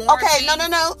like more. Okay, things,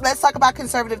 no. Let's talk about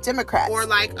conservative Democrats. Or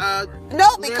like no,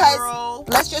 because liberal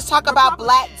let's just talk about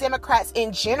black Republican. Democrats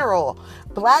in general.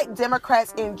 Black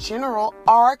Democrats in general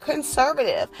are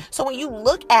conservative. So when you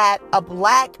look at a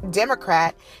black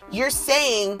Democrat, you're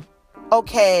saying,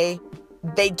 okay,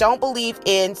 they don't believe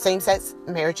in same-sex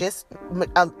marriages.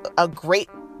 A great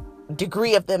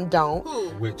degree of them don't. Who?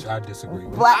 Which I disagree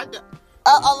with. Black, a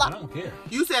I lot. don't care.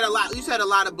 You said a lot. You said a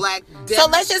lot of black. So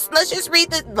let's just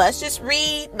read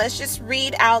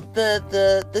out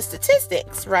the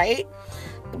statistics, right?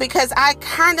 Because I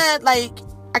kind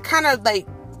of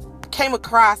came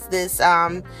across this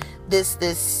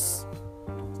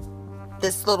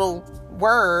little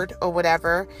word or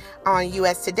whatever on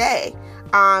US Today.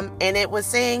 And it was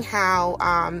saying how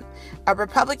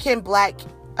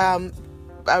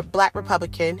a black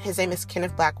Republican, his name is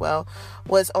Kenneth Blackwell,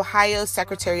 was Ohio's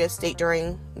Secretary of State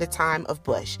during the time of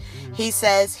Bush. He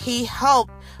says he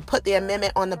helped put the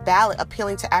amendment on the ballot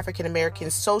appealing to African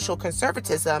American social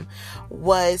conservatism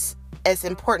was as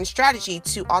important strategy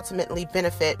to ultimately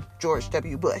benefit George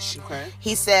W. Bush. Okay.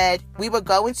 He said, we would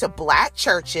go into black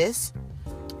churches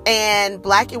and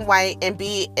black and white and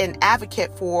be an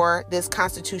advocate for this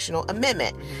constitutional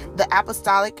amendment. The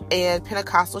apostolic and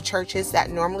Pentecostal churches that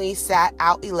normally sat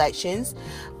out elections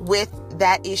with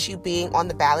that issue being on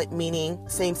the ballot, meaning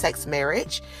same-sex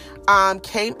marriage,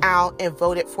 came out and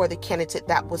voted for the candidate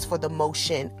that was for the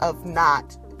motion of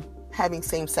not having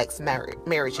same-sex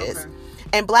marriages. Okay.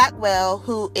 And Blackwell,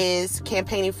 who is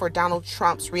campaigning for Donald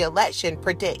Trump's re-election,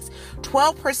 predicts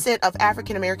 12% of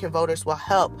African American voters will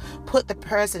help put the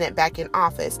president back in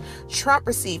office. Trump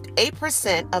received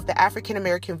 8% of the African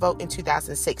American vote in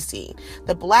 2016.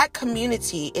 The black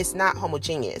community is not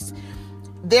homogeneous.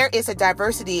 There is a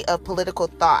diversity of political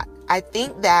thought. I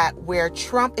think that where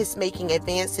Trump is making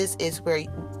advances is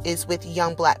with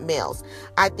young black males.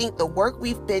 I think the work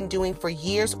we've been doing for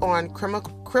years on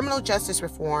criminal justice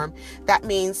reform, that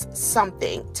means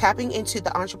something. Tapping into the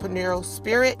entrepreneurial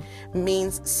spirit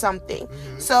means something.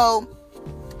 So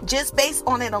just based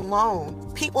on it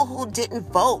alone, people who didn't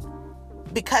vote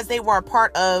because they were a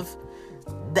part of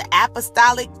the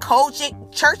Apostolic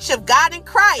Kojic Church of God in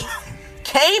Christ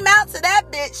came out to that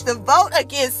bitch to vote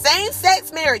against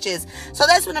same-sex marriages. So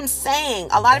that's what I'm saying.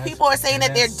 A lot of people are saying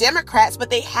that they're Democrats,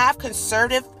 but they have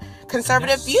conservative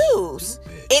views.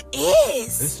 Stupid. It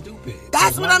is. It's stupid.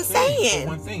 That's For what one I'm thing, saying. for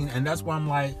one thing, and that's why I'm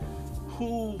like,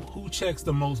 who checks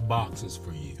the most boxes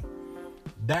for you?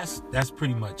 That's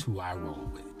pretty much who I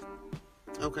roll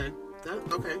with. Okay.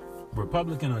 Okay.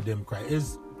 Republican or Democrat.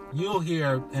 You'll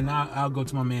hear, and I'll go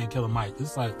to my man Killer Mike.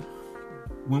 It's like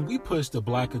when we push the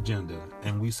black agenda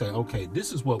and we say, okay,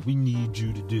 this is what we need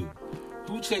you to do.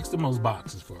 Who checks the most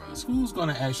boxes for us? Who's going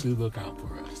to actually look out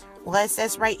for us? Well, it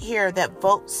says right here that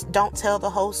votes don't tell the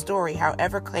whole story.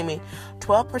 However, claiming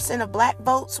 12% of black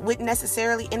votes wouldn't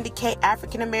necessarily indicate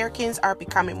African Americans are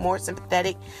becoming more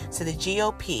sympathetic to the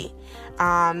GOP.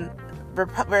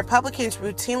 Republicans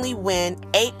routinely win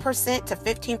 8% to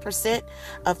 15%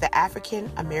 of the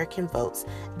African American votes.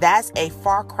 That's a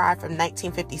far cry from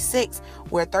 1956,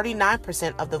 where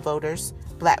 39% of the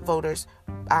black voters,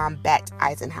 backed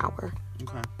Eisenhower.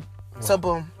 Okay. Well, So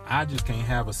boom. I just can't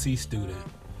have a C student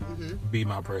be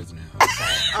my president. I'm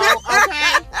sorry. Oh,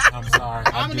 okay. I'm sorry.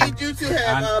 I'm gonna need you to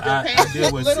have been paying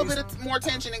a little bit more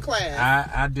attention in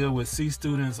class. I deal with C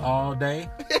students all day,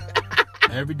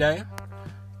 every day.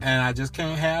 And I just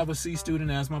can't have a C student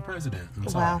as my president. I'm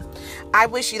sorry. Wow. I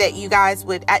wish you that you guys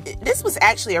would. This was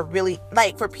actually a really,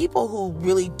 like, for people who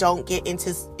really don't get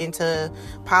into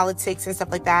politics and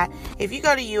stuff like that. If you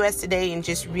go to US Today and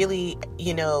just really,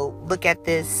 look at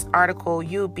this article,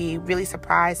 you'll be really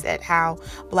surprised at how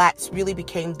blacks really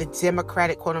became the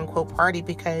Democratic quote unquote party,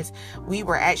 because we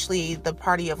were actually the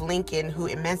party of Lincoln who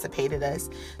emancipated us.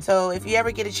 So if you ever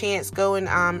get a chance, go and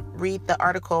read the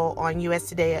article on US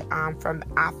Today from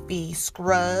Afi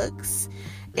Scruggs.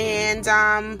 And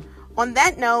on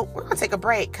that note, we're gonna take a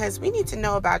break because we need to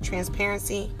know about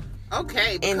transparency.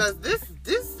 Okay, because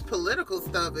this political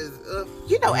stuff is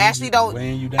Ashley don't.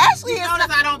 Ashley notice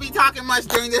I don't be talking much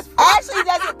during this. Ashley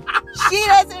doesn't. She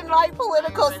doesn't like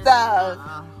political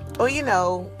stuff.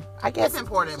 Well, I guess it's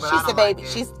important, but she's I don't the baby.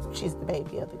 like it. She's the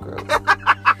baby of the group.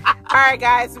 All right,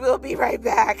 guys, we'll be right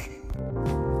back.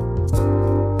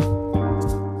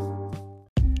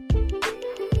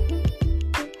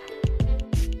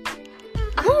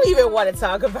 I don't even want to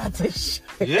talk about this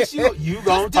shit. Yes, you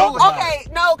gonna talk about it. Okay,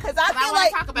 no, because I feel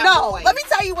like, talk about no, boys. let me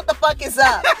tell you what the fuck is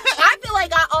up. I feel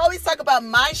like I always talk about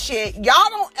my shit. Y'all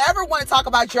don't ever want to talk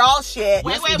about y'all shit.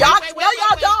 Wait, y'all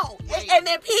wait. don't. And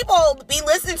then people be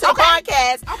listening to the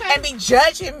podcast and be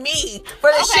judging me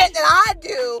for the shit that I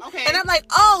do. Okay. And I'm like,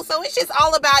 oh, so it's just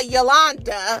all about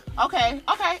Yolanda. Okay,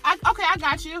 I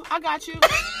got you.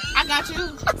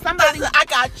 Somebody, I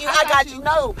got you.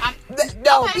 No,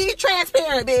 be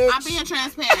transparent, bitch. I'm being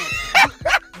transparent.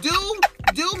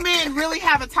 Do men really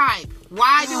have a type?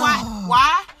 Why do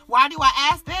I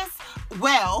ask this?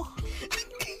 Well,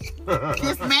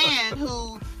 this man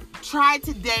who tried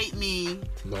to date me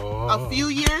a few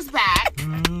years back,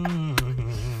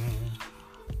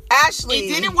 Ashley,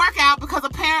 it didn't work out because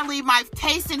apparently my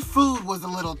taste in food was a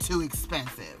little too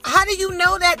expensive. How do you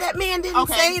know that? That man didn't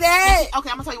say that. Okay,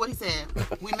 I'm gonna tell you what he said.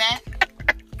 We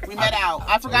met out.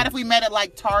 I forgot if we met at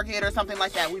like Target or something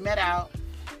like that. We met out.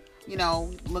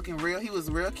 Looking real. He was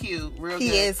real cute, real good.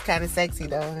 He is kind of sexy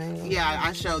though. Yeah,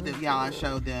 I showed them. Y'all, I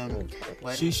showed them.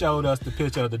 Okay. She showed us the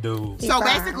picture of the dude. So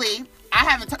basically, I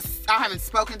haven't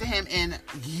spoken to him in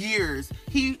years.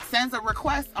 He sends a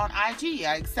request on IG.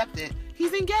 I accept it.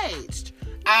 He's engaged.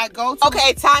 I go to.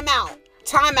 Okay, time out.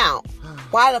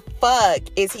 Why the fuck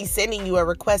is he sending you a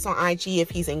request on IG if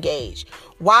he's engaged?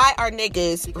 Why are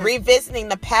niggas revisiting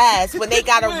the past when they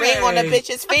got a ring on a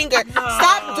bitch's finger?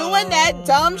 Stop doing that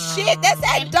dumb shit. That's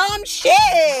that dumb shit.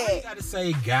 You gotta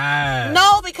say guys.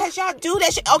 No, because y'all do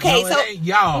that shit. Okay, No, so it ain't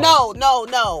y'all.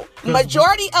 No.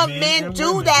 Majority of men do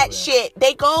women that do that. shit.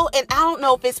 They go, and I don't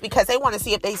know if it's because they want to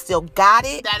see if they still got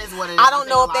it. That is what it is. I don't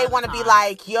know if a they lot of want to the be time.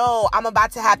 like, yo, I'm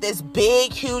about to have this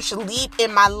big, huge leap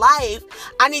in my life.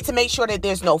 I need to make sure that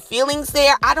there's no feelings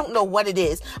there. I don't know what it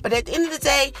is. But at the end of the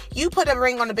day, you put a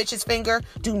ring on a bitch's finger.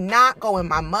 Do not go in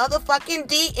my motherfucking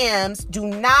DMs. Do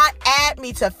not add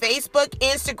me to Facebook,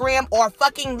 Instagram, or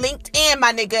fucking LinkedIn,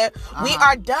 my nigga. We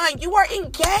are done. You are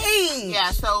engaged.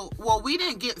 Yeah, we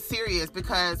didn't get serious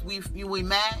because we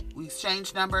met, we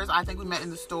exchanged numbers. I think we met in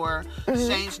the store,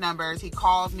 exchanged numbers. He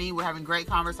calls me, we're having great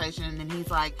conversation, and then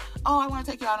he's like, oh, I want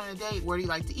to take you out on a date. Where do you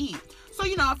like to eat? So,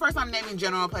 at first I'm naming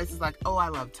general places like, oh, I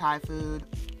love Thai food.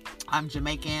 I'm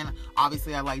Jamaican.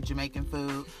 Obviously, I like Jamaican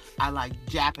food. I like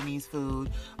Japanese food.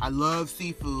 I love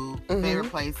seafood. Favorite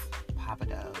place, Papa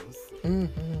Do's.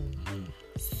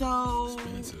 So,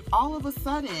 all of a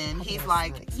sudden, he's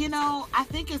like, I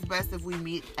think it's best if we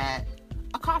meet at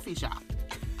a coffee shop.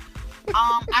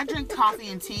 I drink coffee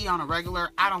and tea on a regular.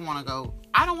 I don't want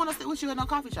to sit with you at no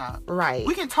coffee shop. Right.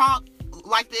 We can talk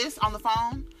like this on the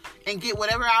phone and get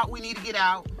whatever out we need to get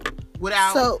out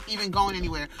without even going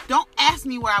anywhere. Don't ask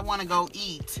me where I want to go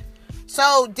eat.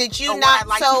 So did you Or what not? I'd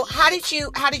like So to how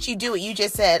eat. did you do it? You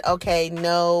just said, okay,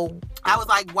 no. I was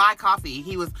like, why coffee?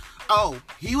 He was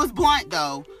blunt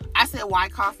though. I said, why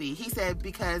coffee? He said,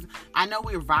 because I know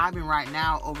we're vibing right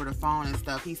now over the phone and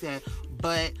stuff. He said,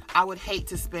 but I would hate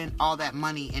to spend all that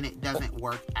money and it doesn't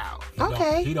work out.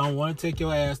 Okay. He don't want to take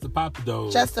your ass to Papa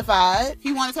Do's. Justified.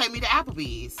 He wanted to take me to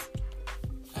Applebee's.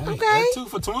 Hey, Okay. that's 2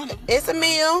 for $20. It's a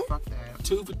meal. Fuck that.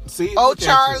 2 for, see. Oh, look at you.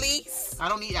 Charlie's. I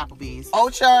don't eat Applebee's. Oh,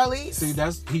 Charlie's. See,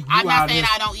 that's you I'm not out saying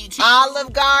here. I don't eat cheap Olive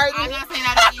food. Garden. I'm not saying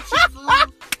I don't eat cheap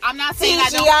food. I'm not saying I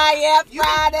don't. TGIF You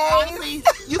can, Fridays. honestly,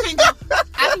 you can go.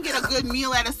 I can get a good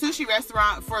meal at a sushi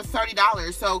restaurant for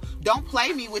 $30. So don't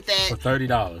play me with For that.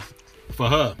 $30 for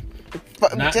her,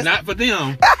 But not just- not for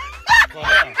them. For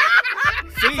her.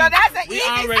 See, So that's an we easy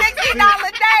already-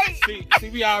 $60 date. See,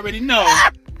 we already know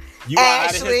you are out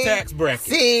of Ashley, his tax bracket.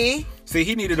 See. See,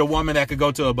 he needed a woman that could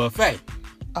go to a buffet.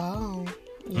 Oh,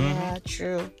 yeah,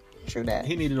 true that.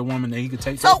 He needed a woman that he could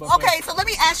take to So a buffet. okay, so let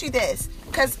me ask you this,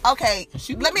 because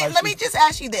She let me look like just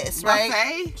ask you this, right?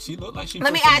 Buffet? She looked like she.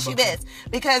 Let me pushed on ask a you buffet. this,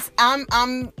 because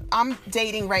I'm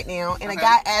dating right now, and a Okay.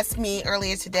 guy asked me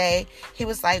earlier today. He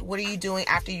was like, "What are you doing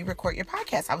after you record your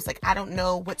podcast?" I was like, "I don't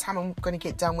know what time I'm going to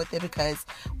get done with it because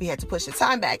we had to push the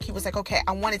time back." He was like, "Okay,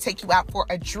 I want to take you out for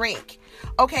a drink."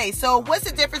 Okay, so what's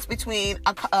the difference between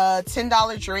a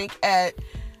 $10 drink at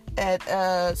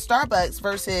Starbucks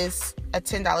versus a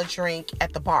 $10 drink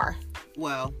at the bar?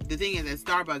 Well, the thing is, at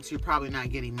Starbucks, you're probably not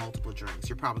getting multiple drinks.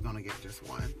 You're probably going to get just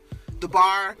one. The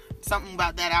bar, something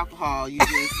about that alcohol, you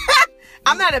just...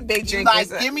 I'm not a big you drinker. like,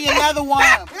 give me another one.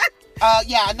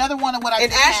 Yeah, another one of what I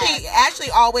And just had. Ashley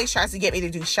always tries to get me to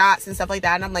do shots and stuff like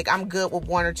that. And I'm like, I'm good with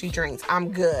 1 or 2 drinks.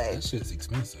 I'm good. That shit's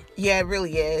expensive. Yeah, it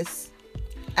really is.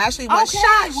 Ashley wants Okay,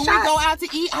 shots. when we go out to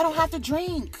eat, I don't have to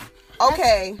drink.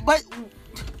 Okay, But,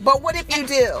 but what if you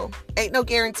do? Ain't no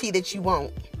guarantee that you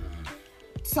won't.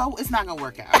 so it's not going to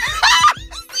work out.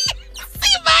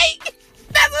 See, Mike?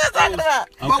 That's what I'm talking about.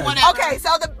 But whatever. Okay, so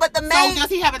the So main does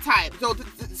he have a type? So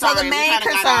the main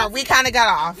concern, we kind of got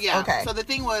off. Yeah. Okay. So the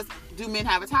thing was, do men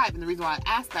have a type? And the reason why I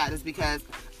asked that is because,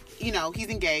 you know, he's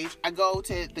engaged. I go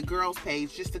to the girl's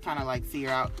page just to kind of like see her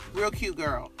out. Real cute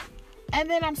girl. And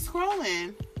then I'm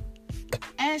scrolling,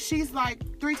 and she's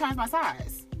like 3 times my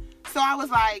size. So I was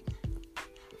like,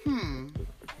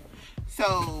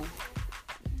 So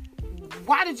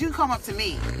why did you come up to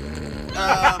me?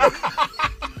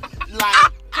 Like,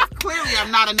 clearly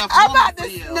I'm not enough I'm woman about for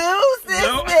to you. snooze this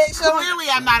No. bitch. Clearly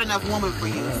I'm not enough woman for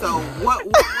you. So what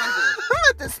was it?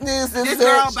 I'm about to snooze this This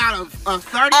girl bitch. about a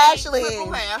 38 Ashley.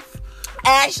 triple F.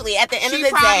 Ashley, at the end She of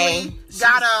the probably day.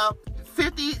 got a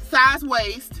 50 size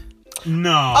waist.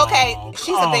 No. Okay,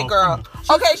 she's a big girl.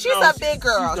 Okay, she's a big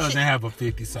girl. She doesn't She- have a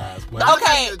 50 size waist.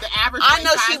 Okay, The average I waist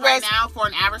know she size right wears- now for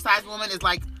an average size woman is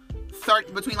like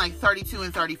between like 32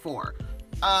 and 34.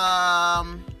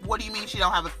 What do you mean she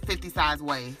don't have a 50 size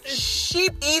waist? She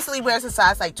easily wears a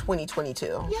size like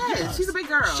 2022. Yes, she's a big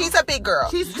girl. She's a big girl.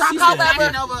 She's dropping However-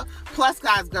 fashion over plus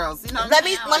size girls. You know. What let I'm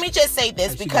me saying? let me just say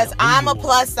this, She because got I'm a booty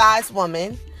plus size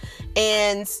woman,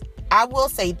 and I will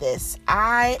say this: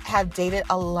 I have dated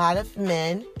a lot of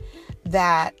men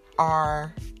that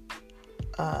are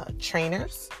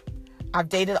trainers. I've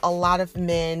dated a lot of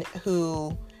men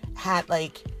who had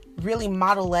like really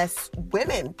model-less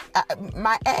women.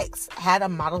 My ex had a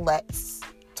model-less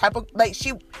type of, like,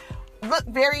 she looked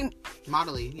very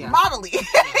Modelly, yeah. modelly,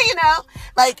 you know,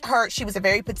 like she was a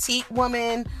very petite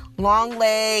woman, long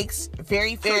legs,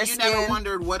 very So fair you skin. never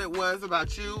wondered what it was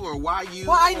about you or why you?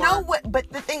 Well, I or- know what,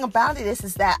 but the thing about it is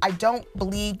that I don't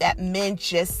believe that men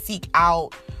just seek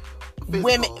out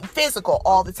women physical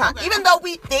all the time. Okay. Even though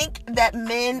we think that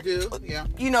men Do, yeah.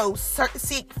 you know,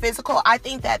 seek physical, I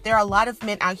think that there are a lot of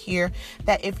men out here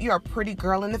that if you're a pretty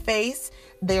girl in the face,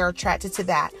 they're attracted to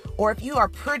that. Or if you are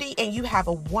pretty and you have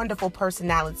a wonderful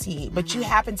personality, but you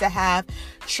happen to have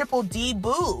triple D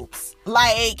boobs,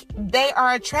 like, they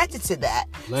are attracted to that.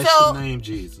 Bless So, your name,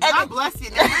 Jesus. God bless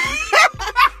you. Now.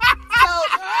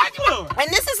 and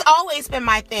this has always been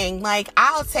my thing. Like,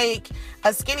 I'll take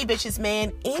a skinny bitch's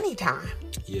man anytime.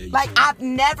 Yeah, you Like, can.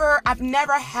 I've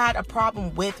never had a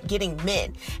problem with getting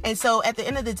men. And so at the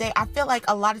end of the day, I feel like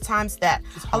a lot of times that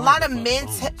a hard lot to of fuck men,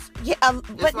 bones.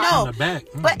 but why no, On the back.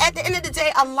 but at the end of the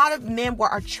day, a lot of men were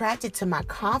attracted to my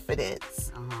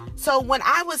confidence. So when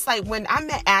I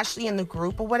met Ashley in the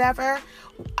group or whatever,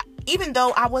 even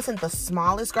though I wasn't the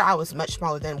smallest girl, I was much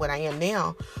smaller than what I am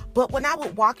now. But when I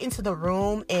would walk into the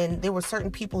room and there were certain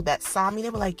people that saw me,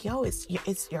 they were like, "Yo, it's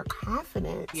your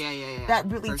confidence." Yeah. That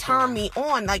really For turned sure. me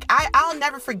on. Like, I'll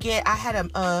never forget. I had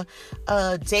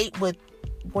a date with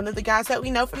one of the guys that we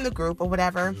know from the group or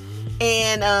whatever,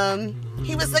 And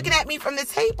he was looking at me from the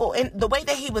table, and the way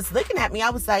that he was looking at me,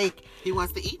 I was like, he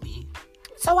wants to eat me.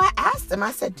 So I asked him,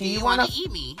 I said, do you want to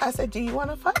eat me? I said, do you want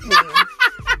to fuck me?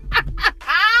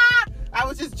 I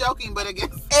was just joking, but I guess.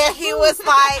 And he was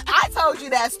like, I told you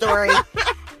that story.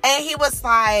 And he was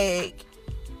like,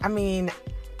 I mean,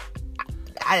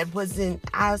 I was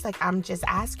like, I'm just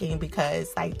asking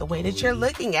because, like, the way that you're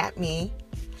looking at me.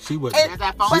 She would.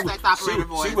 That phone sex operator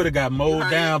voice. She would have got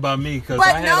mowed down by me because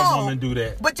I had a woman do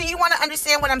that. But do you want to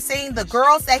understand what I'm saying? The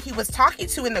girls that he was talking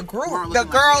to in the group, the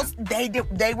girls,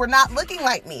 they were not looking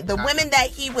like me. The women that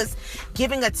he was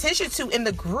giving attention to in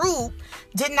the group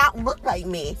did not look like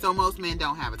me. So most men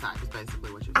don't have a type, is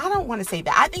basically what you're saying. I don't want to say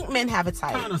that. I think men have a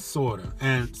type. Kind of, sort of.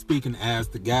 And speaking as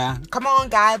the guy. Come on,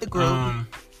 guy of the group.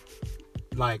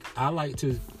 Like, I like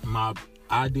to, my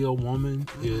ideal woman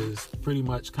is pretty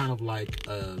much kind of like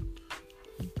a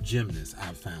gymnast,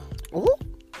 I've found. Ooh.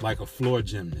 Like a floor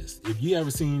gymnast. If you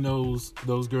ever seen those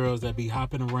girls that be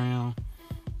hopping around,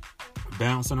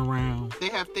 bouncing around. They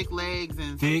have thick legs,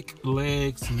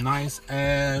 nice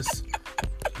ass.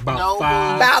 About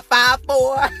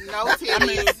 5'4". No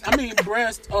titties. I mean,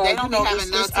 breasts are, they don't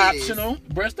it's optional.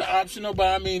 Breasts are optional, but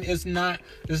I mean, it's not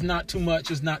too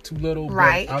much. It's not too little.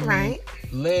 Right, but, right.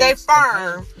 Legs,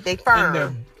 They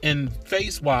firm. And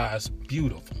face wise,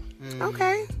 beautiful.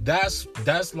 Okay. That's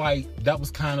like, that was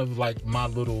kind of like my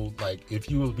little, like, if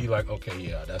you would be like, okay,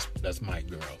 yeah, that's Mike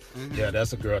girl. Mm-hmm. Yeah,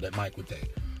 that's a girl that Mike would date.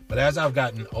 But as I've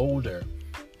gotten older,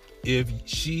 if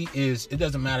she is, it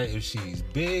doesn't matter if she's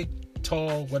big,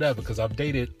 tall, whatever, because I've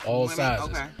dated all sizes.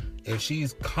 Okay. If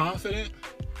she's confident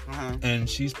and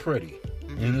she's pretty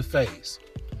in the face,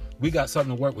 we got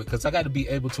something to work with, because I got to be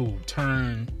able to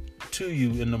turn to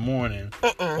you in the morning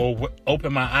or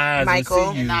open my eyes, Michael,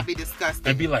 and see you and not be disgusted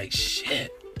and be like,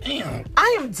 shit, damn,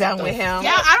 I am done with him.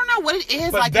 Yeah, I don't know what it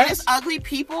is. But like, it's ugly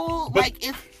people,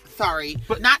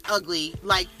 not ugly,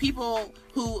 like people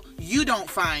who you don't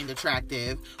find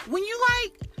attractive. When you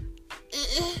like,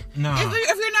 no,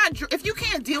 if you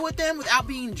can't deal with them without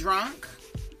being drunk.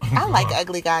 I like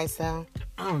ugly guys though.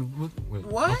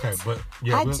 What? Okay, but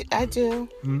yeah, I do.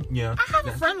 Yeah, I have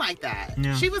a friend like that.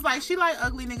 Yeah. She was like, she like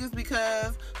ugly niggas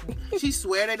because she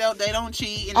swear they don't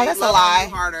cheat. And that's a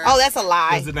lie. Oh, that's a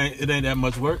lie. It ain't that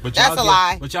much work. But that's a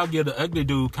lie. But y'all give the ugly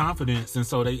dude confidence, and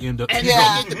so they end up.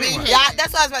 Yeah,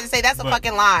 that's what I was about to say. That's a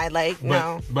fucking lie. Like,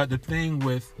 no. But the thing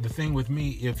with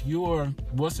me, if you're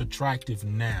what's attractive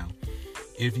now,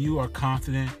 if you are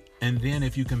confident, and then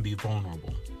if you can be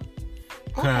vulnerable.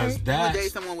 Because that's... You would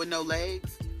date someone with no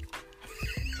legs?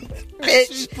 Bitch.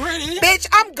 She's pretty. Bitch,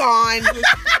 I'm gone.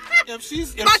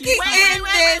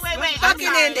 Fucking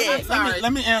end this.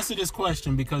 Let me answer this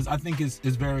question, because I think it's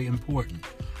very important.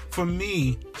 For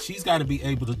me, she's got to be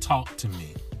able to talk to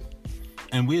me.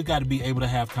 And we've got to be able to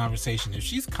have conversation. If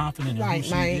she's confident in who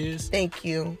she is. Thank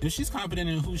you. If she's confident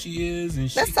in who she is, and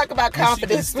let's talk about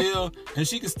confidence. If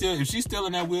she's still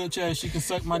in that wheelchair, she can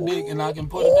suck my dick and I can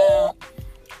put her down.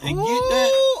 And get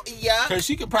that. Yeah. Because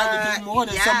she could probably do more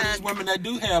than some of these women that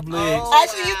do have legs.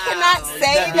 Actually, you cannot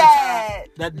say that.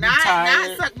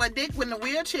 Not suck my dick in the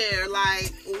wheelchair.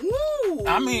 Like, woo.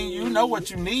 I mean, you know what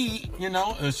you need. You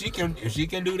know, if she can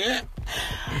do that.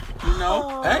 You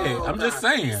know, hey, I'm just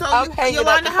saying. So,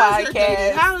 Yolanda,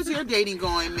 how's your dating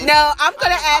going, man? No, I'm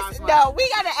gonna ask. No, we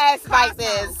gotta ask like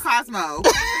this. Cosmo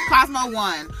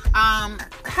 1.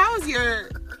 How's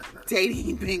your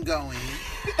dating been going?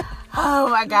 Oh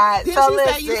my God! Didn't you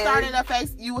say you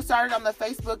started on the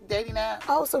Facebook dating app?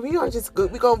 Oh, so we gonna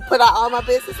put out all my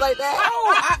business like that?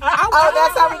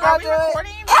 That's how we gonna do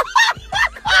it.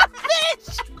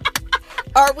 Bitch,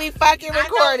 are we fucking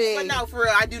recording? But no, for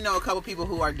real, I do know a couple people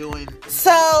who are doing.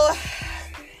 So,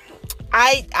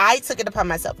 I took it upon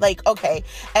myself. Like, okay,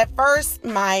 at first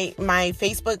my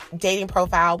Facebook dating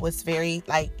profile was very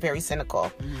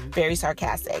cynical, very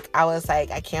sarcastic. I was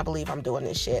like, I can't believe I'm doing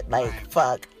this shit. Like,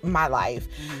 fuck my life.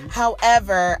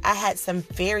 However, I had some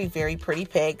very, very pretty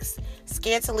pics,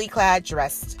 scantily clad,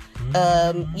 dressed,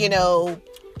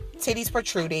 titties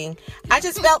protruding. I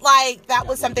just felt like that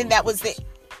was something that was the...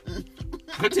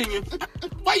 Continue.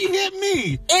 Why you hit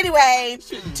me? Anyway.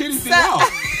 Titties be out.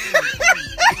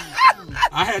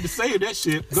 I had to say that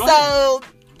shit. Go ahead.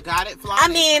 Got it, flying. I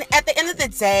mean, at the end of the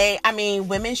day,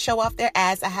 women show off their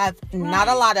ass. I have not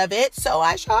a lot of it, so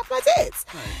I show off my tits.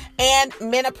 Right. And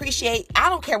men appreciate, I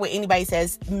don't care what anybody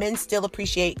says, men still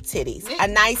appreciate titties. A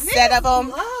nice set of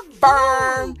them,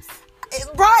 firm.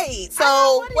 Right.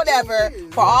 So, whatever.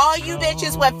 For all you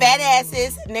bitches with fat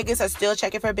asses, niggas are still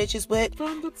checking for bitches with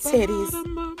titties.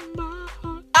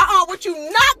 We're what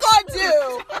you're not gonna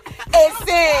do is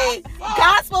sing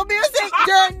gospel music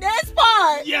during this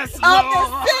part of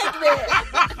the segment.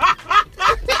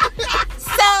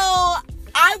 So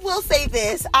I will say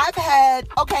this. I've had,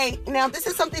 now this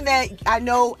is something that I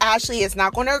know Ashley is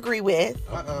not going to agree with.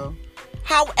 Uh-oh.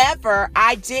 However,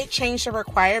 I did change the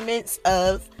requirements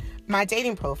of my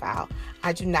dating profile.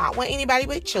 I do not want anybody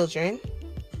with children.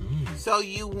 So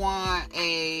you want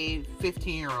a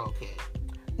 15-year-old kid?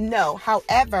 No.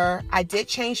 However, I did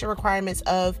change the requirements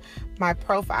of my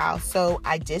profile. So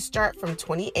I did start from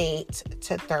 28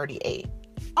 to 38.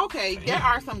 Okay, there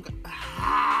are some...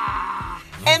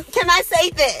 And can I say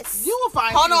this? You will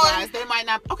find Hold you on. guys. They might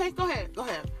not... Okay, go ahead.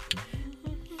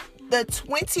 The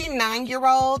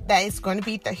 29-year-old that is going to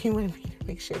be... You want to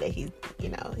make sure that he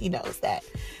knows that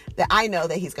I know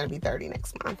that he's going to be 30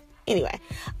 next month. Anyway,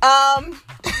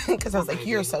 because I was like,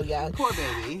 you're so young. Poor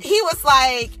baby. He was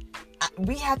like,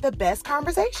 we had the best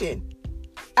conversation.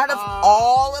 Out of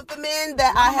all of the men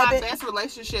that I have my best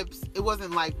relationships, it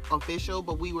wasn't like official,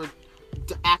 but we were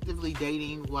actively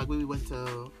dating. Like we went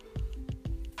to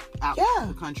out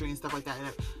the country and stuff like that.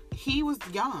 And he was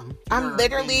young. I'm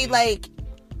literally like...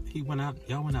 Y'all went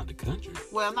out the country?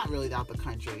 Well, not really out the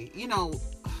country. Well...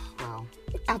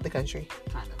 Out the country.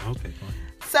 Kind of. Okay, go ahead.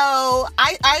 So,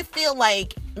 I feel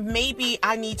like maybe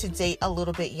I need to date a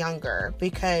little bit younger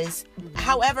because,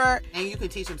 however... And you can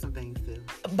teach him some things, too.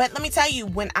 But let me tell you,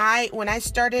 when I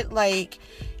started, like...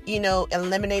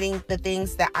 eliminating the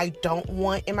things that I don't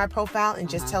want in my profile and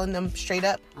just telling them straight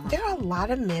up, there are a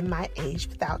lot of men my age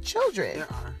without children.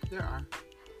 There are.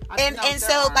 And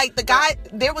so, like, the guy,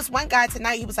 there was one guy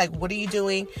tonight, he was like, what are you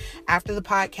doing after the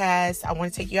podcast? I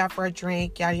want to take you out for a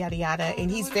drink, yada, yada, yada.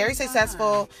 And he's very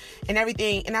successful and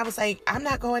everything. And I was like, I'm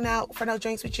not going out for no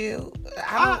drinks with you.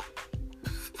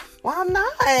 Well, I'm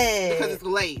not. Because it's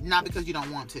late, not because you don't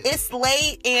want to. It's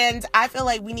late, and I feel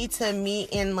like we need to meet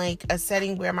in, like, a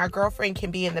setting where my girlfriend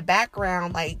can be in the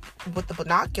background, like, with the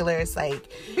binoculars, like...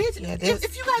 Bitch,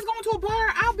 if you guys going to a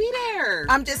bar, I'll be there.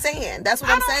 I'm just saying. That's what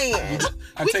I'm saying.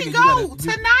 We can go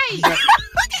tonight. Look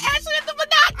at Ashley at the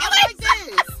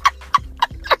binoculars.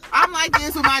 I'm like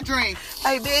this with my drink.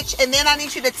 Hey, bitch, and then I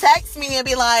need you to text me and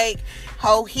be like,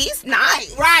 oh, he's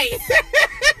nice. Right.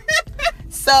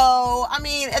 So, I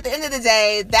mean, at the end of the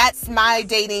day, that's my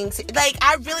dating. Like,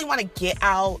 I really want to get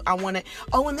out. I want to.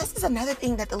 Oh, and this is another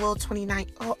thing that the little 29.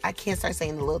 Oh, I can't start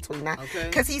saying the little 29. Okay.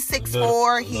 Because he's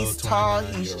 6'4". He's tall.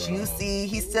 He's juicy.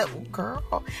 He's still,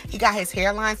 girl. He got his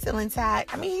hairline still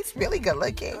intact. I mean, he's really good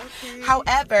looking. Okay.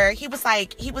 However, he was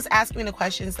asking me the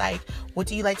questions like, what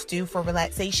do you like to do for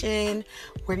relaxation?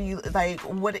 Where do you like,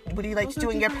 what do you like to do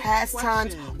in your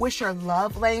pastimes? What's your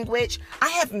love language? I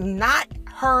have not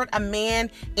heard a man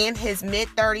in his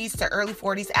mid-30s to early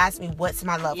 40s ask me what's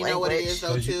my love language. You know what it is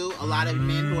though too? A lot of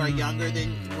men who are younger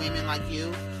than women like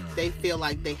you, they feel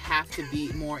like they have to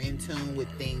be more in tune with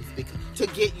things to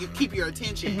keep your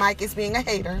attention. Mike is being a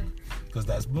hater. Because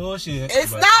that's bullshit.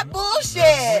 It's not bullshit.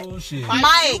 That's bullshit.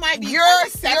 Mike, you're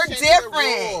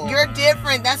different. You're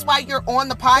different. That's why you're on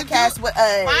the podcast with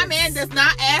us. My man does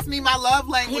not ask me my love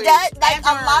language. He does. Like,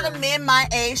 a lot of men my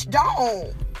age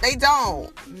don't. They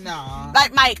don't. No.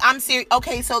 Like, Mike, I'm serious.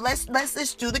 Okay, so let's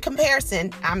do the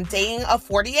comparison. I'm dating a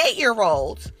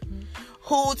 48-year-old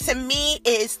who, to me,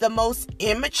 is the most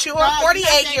immature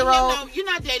 48-year-old. You're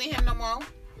not dating him no more.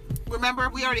 Remember,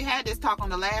 we already had this talk on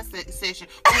the last session.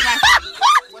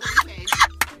 What did you say?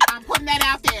 I'm putting that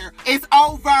out there. It's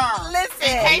over. Listen.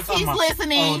 In case he's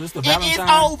listening, it is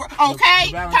over.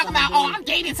 Okay? Talking about, I'm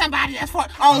dating somebody that's for...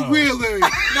 Oh, really?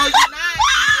 No, you're not.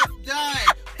 It's done.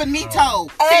 Finito.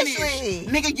 Ashley.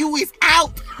 Nigga, you is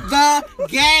out the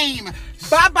game.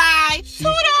 Bye-bye.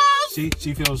 Toodles.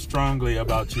 She feels strongly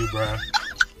about you, bruh.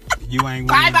 You ain't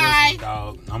winning Bye-bye. this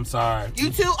one, dog. I'm sorry. You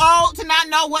too old to not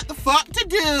know what the fuck to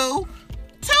do.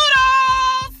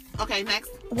 Toodles. Okay,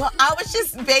 next. Well, I was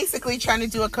just basically trying to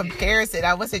do a comparison.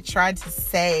 I wasn't trying to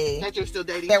say that you're still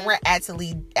dating. That we're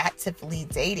actively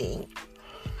dating.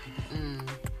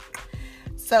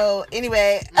 So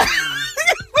anyway.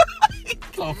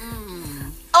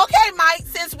 Okay, Mike,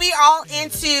 since we all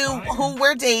into who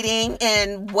we're dating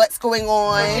and what's going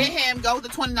on. Let him go with the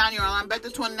 29-year-old. I bet the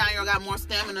 29-year-old got more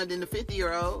stamina than the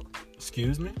 50-year-old.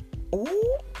 Excuse me?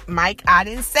 Ooh, Mike, I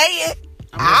didn't say it.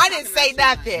 I didn't say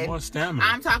nothing. More stamina.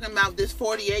 I'm talking about this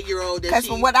 48-year-old. Because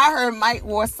from what I heard, Mike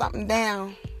wore something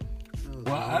down.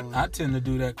 Well, I tend to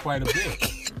do that quite a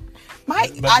bit.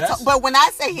 Mike, but when I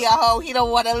say he a hoe, he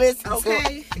don't want to listen to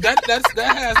it. That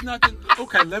has nothing.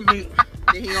 Okay, let me.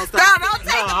 Then he don't take the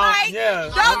mic. Yeah,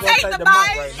 don't take the mic.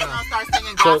 Right He's gonna start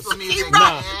singing gospel music.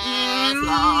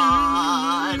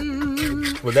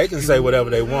 Well, they can say whatever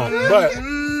they want,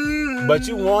 but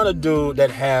you want a dude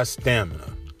that has stamina.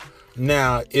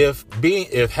 Now, if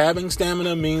having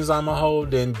stamina means I'm a hoe,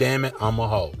 then damn it, I'm a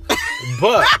hoe.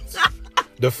 But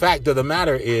the fact of the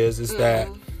matter is that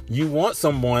you want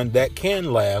someone that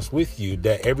can last with you,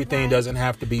 that everything doesn't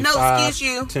have to be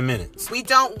 10 minutes. We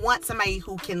don't want somebody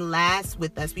who can last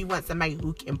with us. We want somebody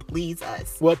who can please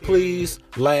us. Well, please,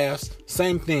 last,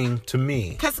 same thing to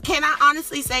me. Because can I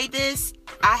honestly say this?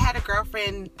 I had a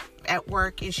girlfriend at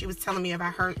work and she was telling me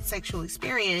about her sexual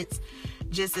experience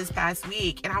just this past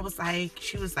week, and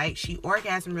she was like, she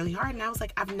orgasmed really hard, and I was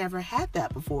like, I've never had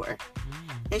that before.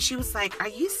 And she was like, are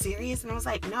you serious? And I was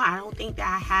like, no, I don't think that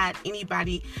I had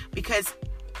anybody, because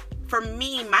for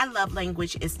me, my love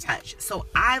language is touch. So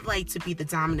I like to be the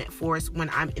dominant force when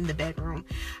I'm in the bedroom.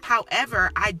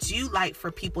 However, I do like for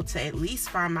people to at least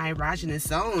find my erogenous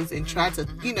zones and try to,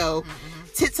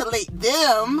 titillate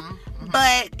them.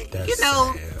 But, That's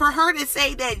sad. For her to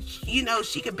say that,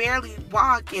 she could barely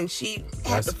walk and she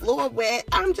had the floor wet,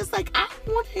 I'm just like, I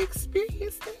want to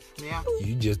experience that. Yeah.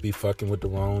 You just be fucking with the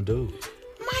wrong dudes.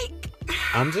 Mike.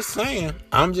 I'm just saying,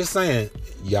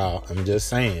 y'all, I'm just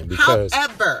saying,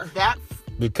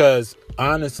 because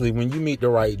honestly, when you meet the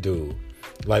right dude,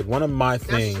 like one of my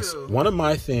things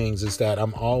is that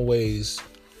I'm always,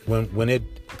 when it,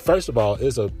 first of all,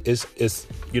 it's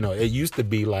it used to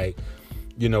be like,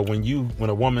 when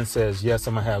a woman says, yes,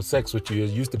 I'm gonna have sex with you, it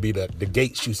used to be that the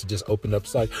gates used to just open up.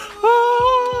 It's like,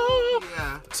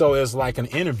 yeah. So it's like an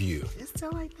interview. It's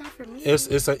still like that for me.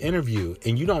 It's an interview,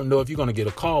 and you don't know if you're gonna get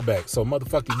a call back. So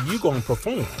motherfucker, you gonna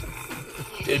perform.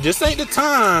 This ain't the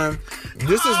time.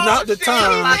 This is not the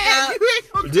time.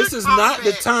 This is not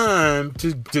the time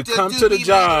to come to the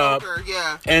job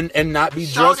and not be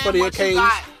dressed for the occasion.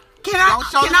 Don't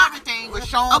show them everything, but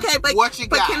show them what you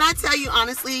got. But can I tell you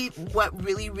honestly, what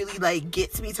really, really like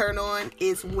gets me turned on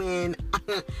is when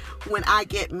I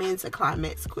get men to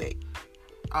climax quick.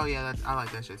 Oh yeah, I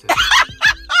like that shit too.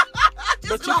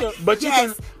 But you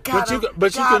can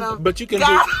do.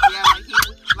 Yeah,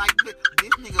 like this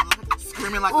nigga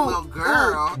screaming like a little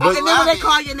girl. And then when they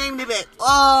call your name, they be like,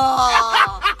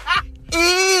 oh,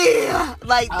 ew,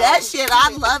 like that shit.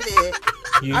 I love it.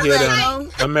 You hear them,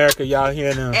 America? Y'all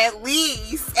hear them? At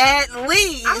least.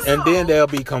 And then they'll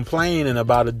be complaining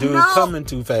about a dude coming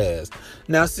too fast.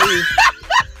 Now see.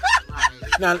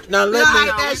 Now,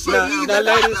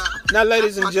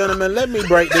 ladies and gentlemen, let me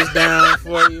break this down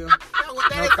for you.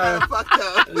 Okay.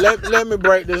 Let me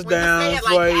break this down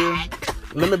for you.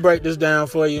 Let me break this down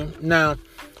for you. Now,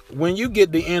 when you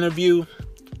get the interview,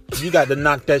 you got to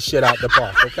knock that shit out the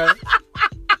park, okay?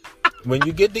 When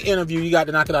you get the interview, you got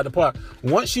to knock it out the park.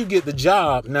 Once you get the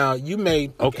job, now you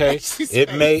may,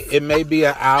 it may be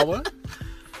an hour,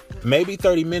 maybe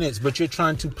 30 minutes, but you're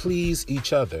trying to please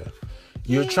each other.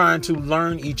 You're trying to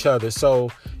learn each other. So,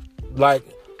 like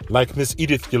Miss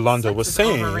Edith Yolanda was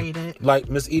saying,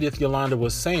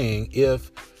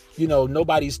 if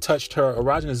nobody's touched her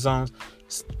erogenous zones,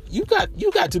 you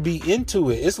got to be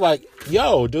into it. It's like,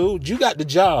 yo, dude, you got the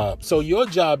job. So your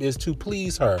job is to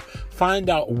please her. Find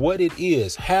out what it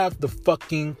is. Have the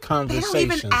fucking conversation. They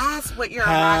don't even ask what your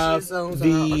erogenous zones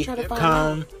are. The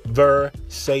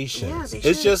conversation. Yeah,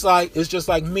 it's just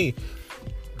like me.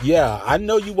 Yeah, I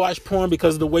know you watch porn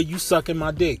because of the way you sucking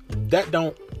my dick. That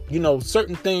don't,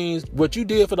 certain things, what you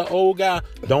did for the old guy,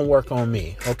 don't work on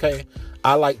me, okay?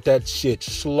 I like that shit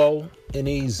slow and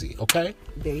easy, okay?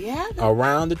 There you have it.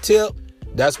 Around the tip,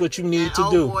 that's what you need to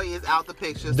do. Old boy is out the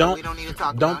picture, so we don't need to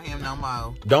talk about him no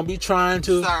more. Don't be trying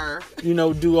to,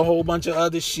 do a whole bunch of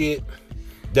other shit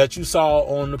that you saw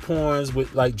on the porns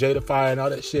with like Jada Fire and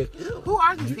all that shit. Who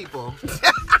are these people?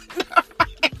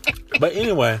 But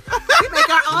anyway, we make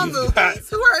our own movies.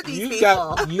 Who are these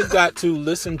people? You got to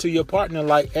listen to your partner.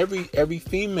 Like every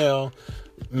female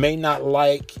may not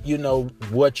like,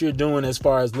 what you're doing as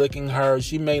far as licking her.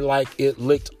 She may like it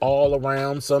licked all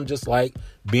around. Some just like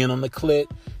being on the clit.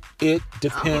 It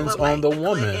depends on the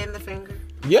woman. Clit and the finger.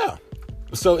 Yeah.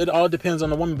 So it all depends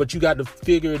on the woman, but you got to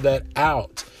figure that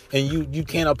out. And you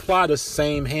can't apply the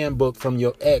same handbook from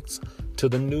your ex to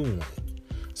the new one.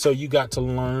 So you got to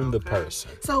learn the person.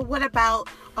 So what about,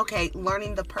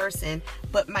 learning the person,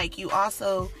 but Mike, you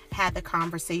also had the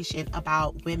conversation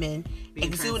about women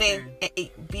being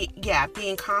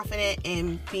confident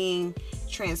and being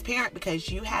transparent, because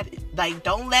you had,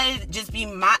 don't let it just be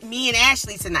me and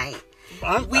Ashley tonight.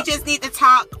 We just need to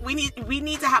talk. We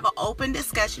need to have an open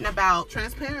discussion about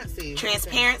transparency,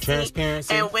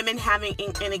 and women having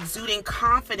and exuding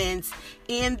confidence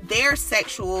in their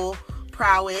sexual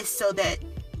prowess, so that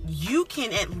you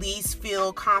can at least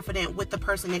feel confident with the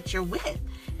person that you're with.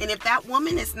 And if that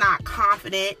woman is not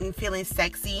confident and feeling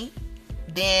sexy,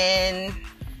 then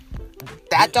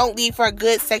that don't lead for a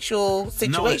good sexual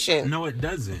situation. No, it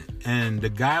doesn't. And the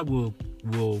guy will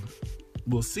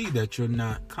see that you're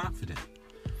not confident.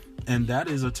 And that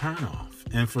is a turnoff.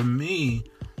 And for me,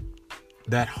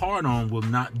 that hard on will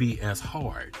not be as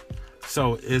hard.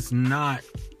 So it's not,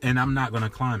 and I'm not going to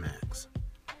climax.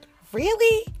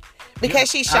 Really? Because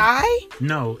she's shy?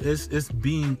 No, it's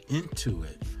being into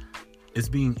it. It's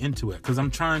being into it. Because I'm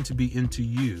trying to be into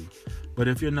you. But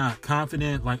if you're not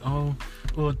confident, like, oh,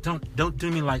 well, don't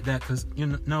do me like that. Because,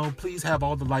 no, please have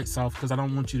all the lights off because I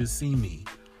don't want you to see me.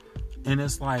 And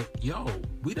it's like, yo,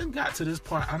 we done got to this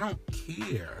part. I don't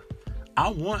care. I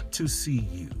want to see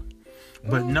you.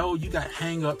 But no, you got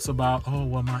hang-ups about, oh,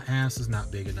 well, my ass is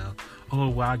not big enough. Oh,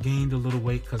 well, I gained a little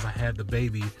weight because I had the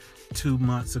baby 2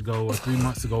 months ago or 3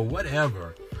 months ago,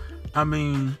 whatever. I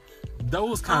mean,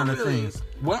 those kind of things.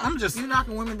 Well, I'm just... You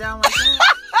knocking women down like that?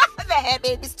 That had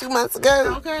babies 2 months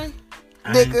ago. Okay.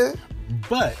 Nigga.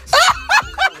 But...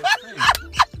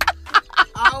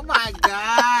 Oh, my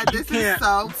God. This is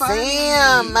so funny.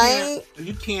 Damn, man.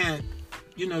 You can't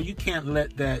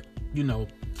let that,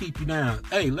 keep you down.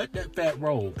 Hey, let that fat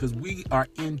roll because we are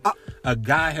in. A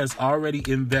guy has already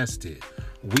invested.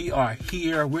 We are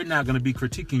here. We're not going to be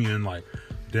critiquing you and like,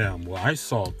 damn. Well, I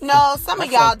saw. No, some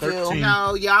of y'all do.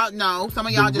 No, y'all no. Some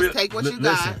of y'all just take what you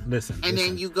got. Listen.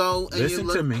 Then you go and listen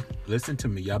to me. Listen to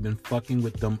me. Y'all been fucking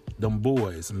with them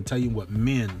boys. I'm telling you what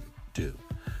men do.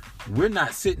 We're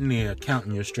not sitting there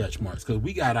counting your stretch marks because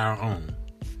we got our own.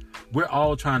 We're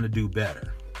all trying to do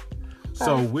better.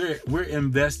 So we're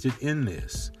invested in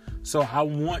this. So I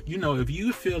want, if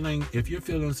you're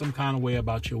feeling some kind of way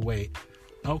about your weight,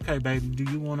 okay, baby, do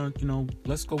you want to,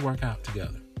 let's go work out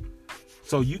together.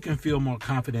 So you can feel more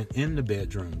confident in the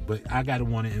bedroom, but I got to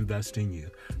want to invest in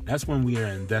you. That's when we are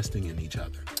investing in each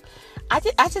other. I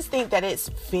just think that it's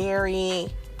very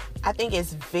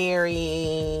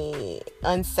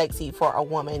unsexy for a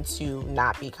woman to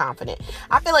not be confident.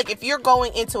 I feel like if you're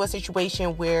going into a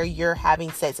situation where you're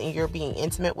having sex and you're being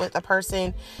intimate with a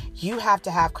person, you have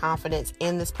to have confidence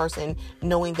in this person,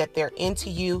 knowing that they're into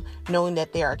you, knowing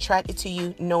that they're attracted to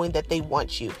you, knowing that they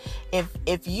want you.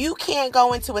 If you can't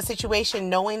go into a situation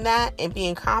knowing that and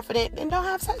being confident, then don't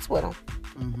have sex with them.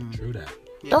 Mm-hmm. True that.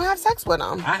 Don't have sex with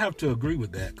them. I have to agree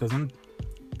with that because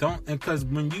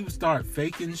when you start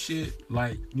faking shit,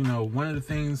 like, one of the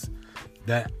things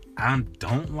that I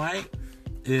don't like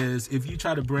is if you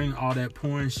try to bring all that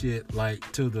porn shit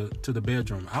like to the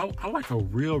bedroom. I like a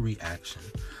real reaction.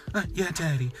 Yeah,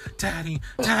 daddy.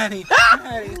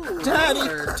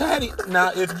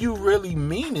 Now, if you really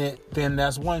mean it, then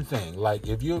that's one thing. Like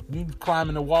if you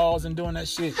climbing the walls and doing that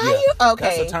shit,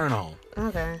 that's a turn on.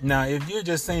 Okay. Now, if you're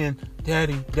just saying,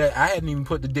 daddy, I hadn't even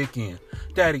put the dick in.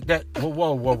 Daddy,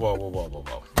 whoa.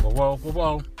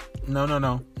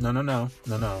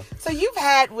 No. So you've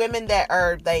had women that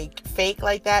are like fake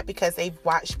like that because they've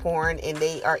watched porn and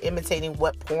they are imitating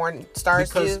what porn stars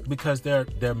do? Because their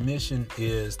mission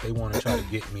is they want to try to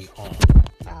get me on.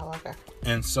 Oh, okay.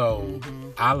 And so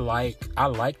I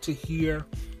like to hear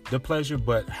the pleasure,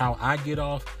 but how I get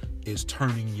off is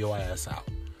turning your ass out.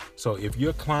 So if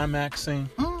you're climaxing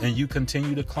and you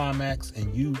continue to climax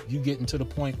and you getting to the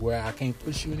point where I can't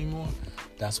push you anymore,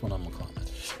 that's when I'm gonna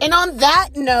climax. And on that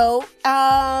note,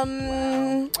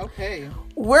 okay,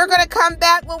 we're gonna come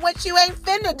back with what you ain't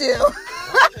finna do.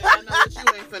 Okay, I know what you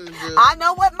ain't finna do. I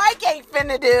know what Mike ain't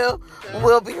finna do. Okay.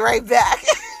 We'll be right back.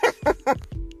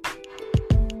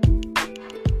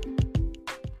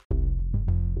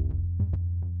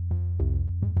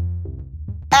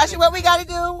 Ashley, what we gotta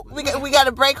do? We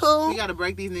gotta break who? We gotta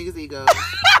break these niggas' egos.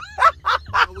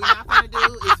 What we not finna do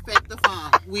is fake the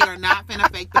funk. We are not finna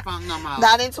fake the funk no more.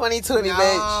 Not in 2020,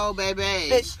 bitch. No, baby.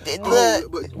 Bitch,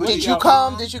 look. Did you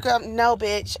come? Did you come? No,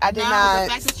 bitch. I did not. The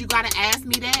fact that you gotta ask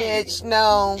me that. Bitch,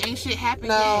 no. Ain't shit happened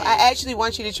yet. I actually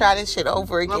want you to try this shit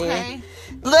over again. Okay.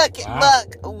 Look.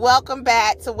 Welcome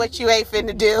back to what you ain't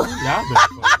finna do.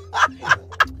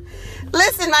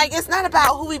 Listen, like, it's not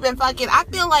about who we've been fucking. I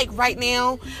feel like right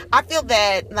now,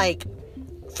 like,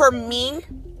 for me,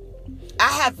 I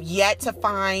have yet to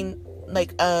find,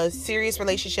 like, a serious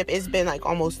relationship. It's been, like,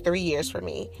 almost 3 years for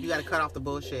me. You gotta cut off the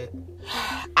bullshit. You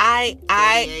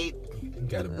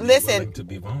gotta be willing to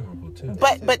be vulnerable, too.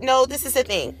 But no, this is the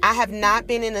thing. I have not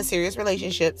been in a serious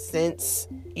relationship since,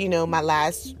 my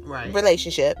last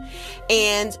relationship.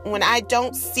 And when I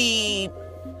don't see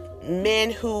men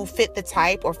who fit the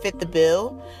type or fit the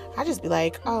bill, I just be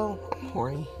like, oh, I'm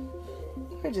horny.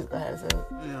 We're just gonna have sex.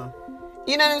 Yeah.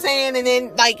 You know what I'm saying? And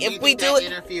then, like, Do you if we think do that it,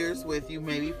 interferes with you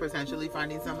maybe potentially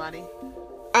finding somebody?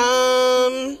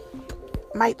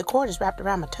 Mike, the cord is wrapped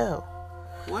around my toe.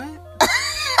 What?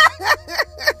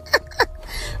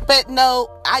 But no,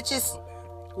 Mike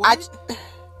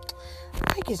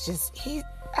is just,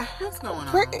 What's going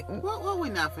on? What we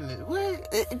not finna?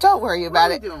 What? Don't worry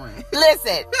about it. What are we doing?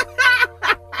 Listen,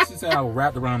 She said I was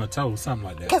wrapped around her toe, something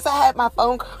like that. because I had my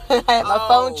phone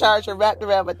charger wrapped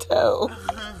around my toe.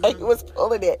 It was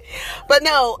pulling it. But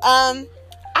no,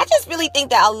 I just really think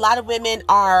that a lot of women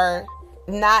are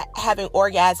not having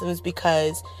orgasms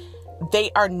because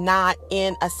they are not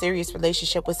in a serious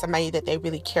relationship with somebody that they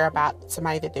really care about,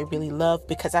 somebody that they really love,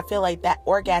 because I feel like that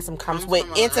orgasm comes with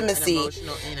intimacy,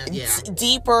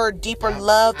 deeper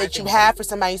love that you have for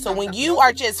somebody. So when you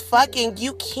are just fucking,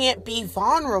 you can't be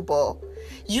vulnerable.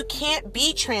 You can't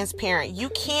be transparent. You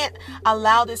can't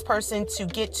allow this person to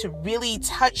get to really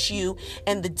touch you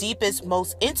in the deepest,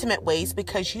 most intimate ways,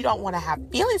 because you don't want to have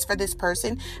feelings for this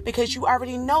person, because you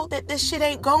already know that this shit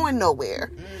ain't going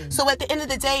nowhere. So at the end of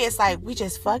the day, it's like, we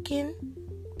just fucking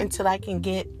until I can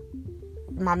get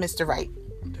my Mr. Right.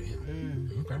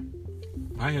 Okay.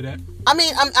 I hear that. I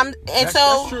mean, That's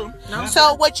true.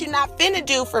 So what you're not finna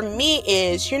do for me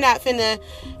is, you're not finna,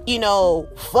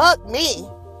 fuck me.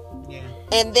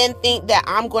 And then think that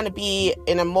I'm going to be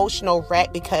an emotional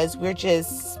wreck because we're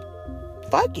just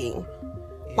fucking.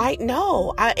 Like,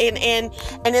 no. And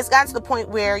it's gotten to the point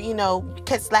where,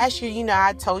 because last year,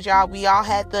 I told y'all we all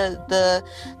had the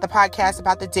podcast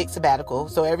about the dick sabbatical.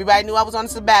 So everybody knew I was on a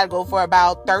sabbatical for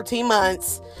about 13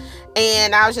 months.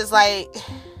 And I was just like,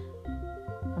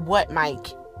 what, Mike?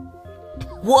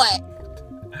 What?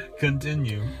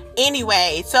 Continue.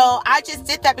 Anyway, so I just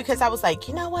did that because I was like,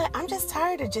 you know what? I'm just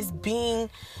tired of just being,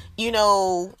 in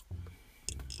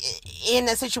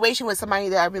a situation with somebody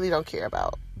that I really don't care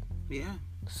about. Yeah.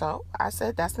 So I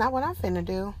said, that's not what I'm finna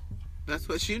do. That's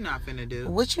what you not finna do.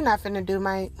 What you not finna do,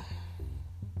 Mike?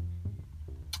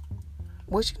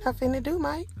 What you not finna do,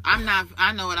 Mike? I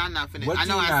know what I'm not finna do. I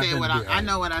know what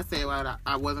I said what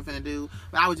I wasn't finna do.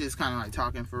 But I was just kind of like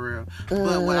talking for real.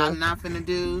 But what I'm not finna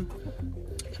do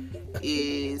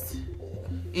is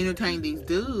entertain these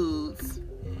dudes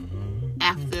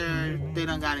after they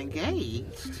done got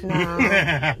engaged. No. We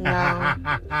ain't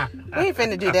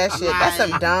finna do that shit. That's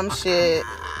some dumb shit.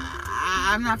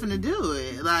 I'm not finna do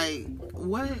it. Like,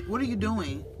 what are you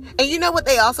doing? And you know what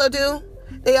they also do?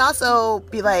 They also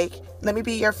be like, let me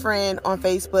be your friend on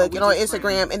Facebook and on Instagram,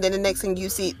 friend. And then the next thing you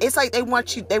see, it's like they want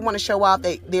to show off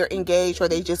they're engaged or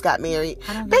they just got married.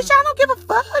 Bitch, I don't give a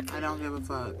fuck. I don't give a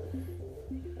fuck.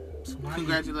 So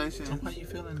congratulations. Why are you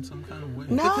feeling some kind of way?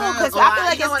 No, because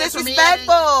I feel like it's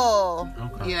disrespectful.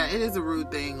 Okay. Yeah, it is a rude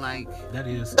thing. Like,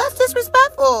 that's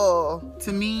disrespectful.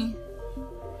 To me,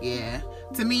 yeah.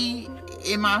 To me,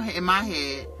 in my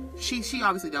head, she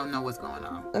obviously don't know what's going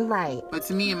on. Right. But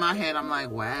to me, in my head, I'm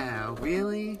like, wow,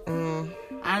 really?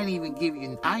 I didn't even give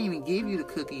you the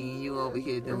cookie, and you over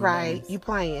here doing right. This. You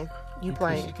playing. You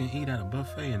can eat at a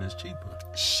buffet and it's cheaper.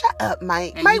 Shut up,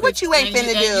 Mike. And Mike, what you ain't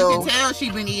finna do? You can tell she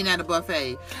been eating at a buffet.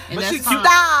 And but that's she's cute. Stop.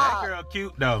 That girl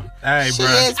cute though. Hey, she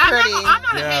bro. Is pretty. I'm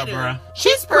not a hater. Bro.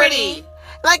 She's pretty.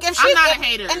 Like, if I'm not a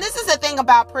hater. And this is the thing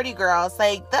about pretty girls.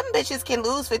 Like, them bitches can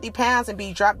lose 50 pounds and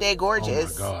be drop dead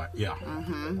gorgeous. Oh my God, yeah.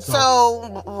 Mm-hmm.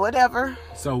 So, whatever.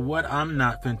 So, what I'm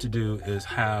not fin to do is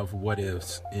have what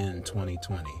ifs in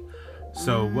 2020.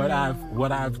 So what I've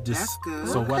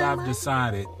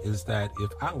decided is that if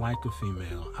I like a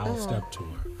female, I'll step to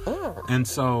her. And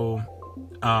so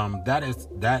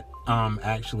that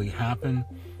actually happened.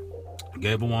 I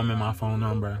gave a woman my phone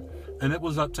number, and it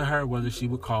was up to her whether she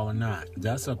would call or not.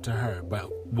 That's up to her.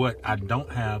 But what I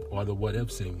don't have are the what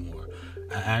ifs anymore.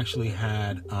 I actually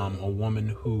had a woman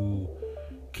who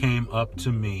came up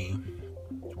to me.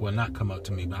 Well, not come up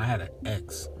to me, but I had an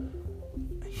ex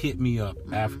hit me up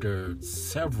after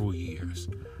several years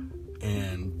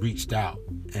and reached out,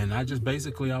 and I just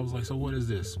basically I was like, so what is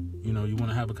this, you want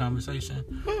to have a conversation?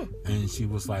 And she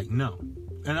was like, no.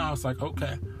 And I was like,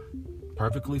 okay,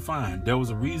 perfectly fine. There was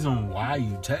a reason why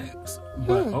you text,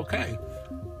 but okay,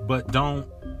 but don't,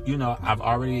 I've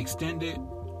already extended,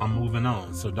 I'm moving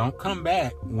on. So don't come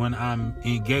back when I'm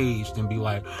engaged and be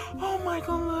like, oh my God,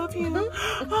 I love you.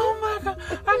 Oh my God,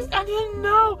 I didn't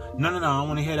know. No, I don't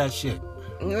want to hear that shit.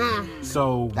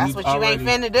 So that's what you ain't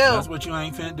finna do. That's what you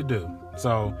ain't finna do.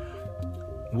 So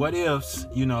what ifs,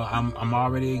 I'm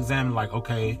already examining, like,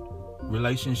 okay,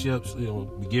 relationships,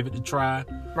 we give it a try.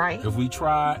 Right. If we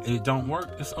try, it don't work,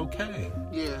 it's okay.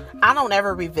 Yeah. I don't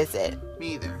ever revisit.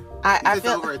 Me either. I It's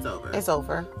feel over. It's over. It's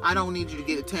over. I don't need you to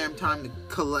get time to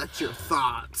collect your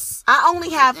thoughts. I only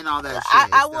have. And all that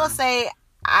shit. I will say.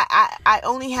 I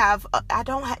only have. I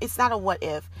don't. It's not a what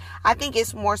if. I think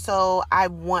it's more so. I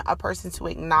want a person to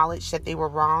acknowledge that they were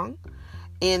wrong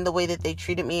in the way that they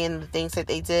treated me and the things that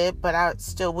they did. But I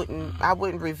still wouldn't. I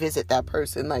wouldn't revisit that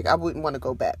person. Like I wouldn't want to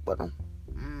go back with them.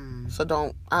 So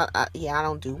don't. I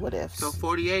don't do what ifs. So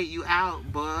 48, you out,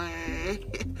 boy.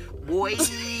 Boy.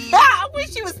 I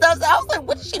wish she was so. I was like,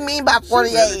 what does she mean by 48?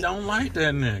 She really don't like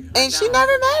that nigga. And she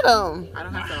never met him.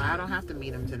 I don't have to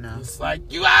meet him to know. It's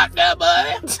like, you out there,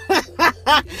 buddy.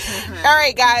 All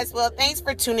right, guys. Well, thanks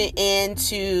for tuning in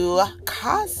to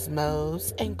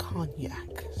Cosmos and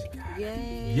Cognac.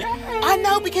 Yeah. I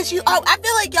know because I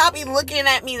feel like y'all be looking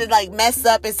at me to like mess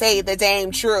up and say the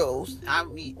damn truth.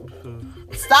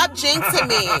 Stop jinxing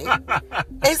me.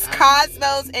 It's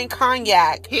Cosmos and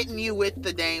Cognac. Hitting you with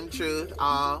the damn truth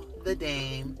all the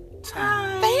damn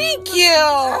time. Thank you.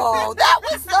 That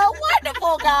was so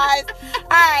wonderful, guys. All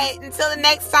right. Until the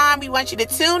next time, we want you to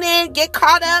tune in, get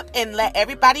caught up, and let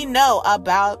everybody know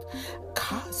about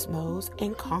Cosmos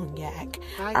and Cognac.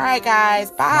 All right, guys.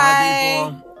 Bye. Bye,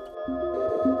 people.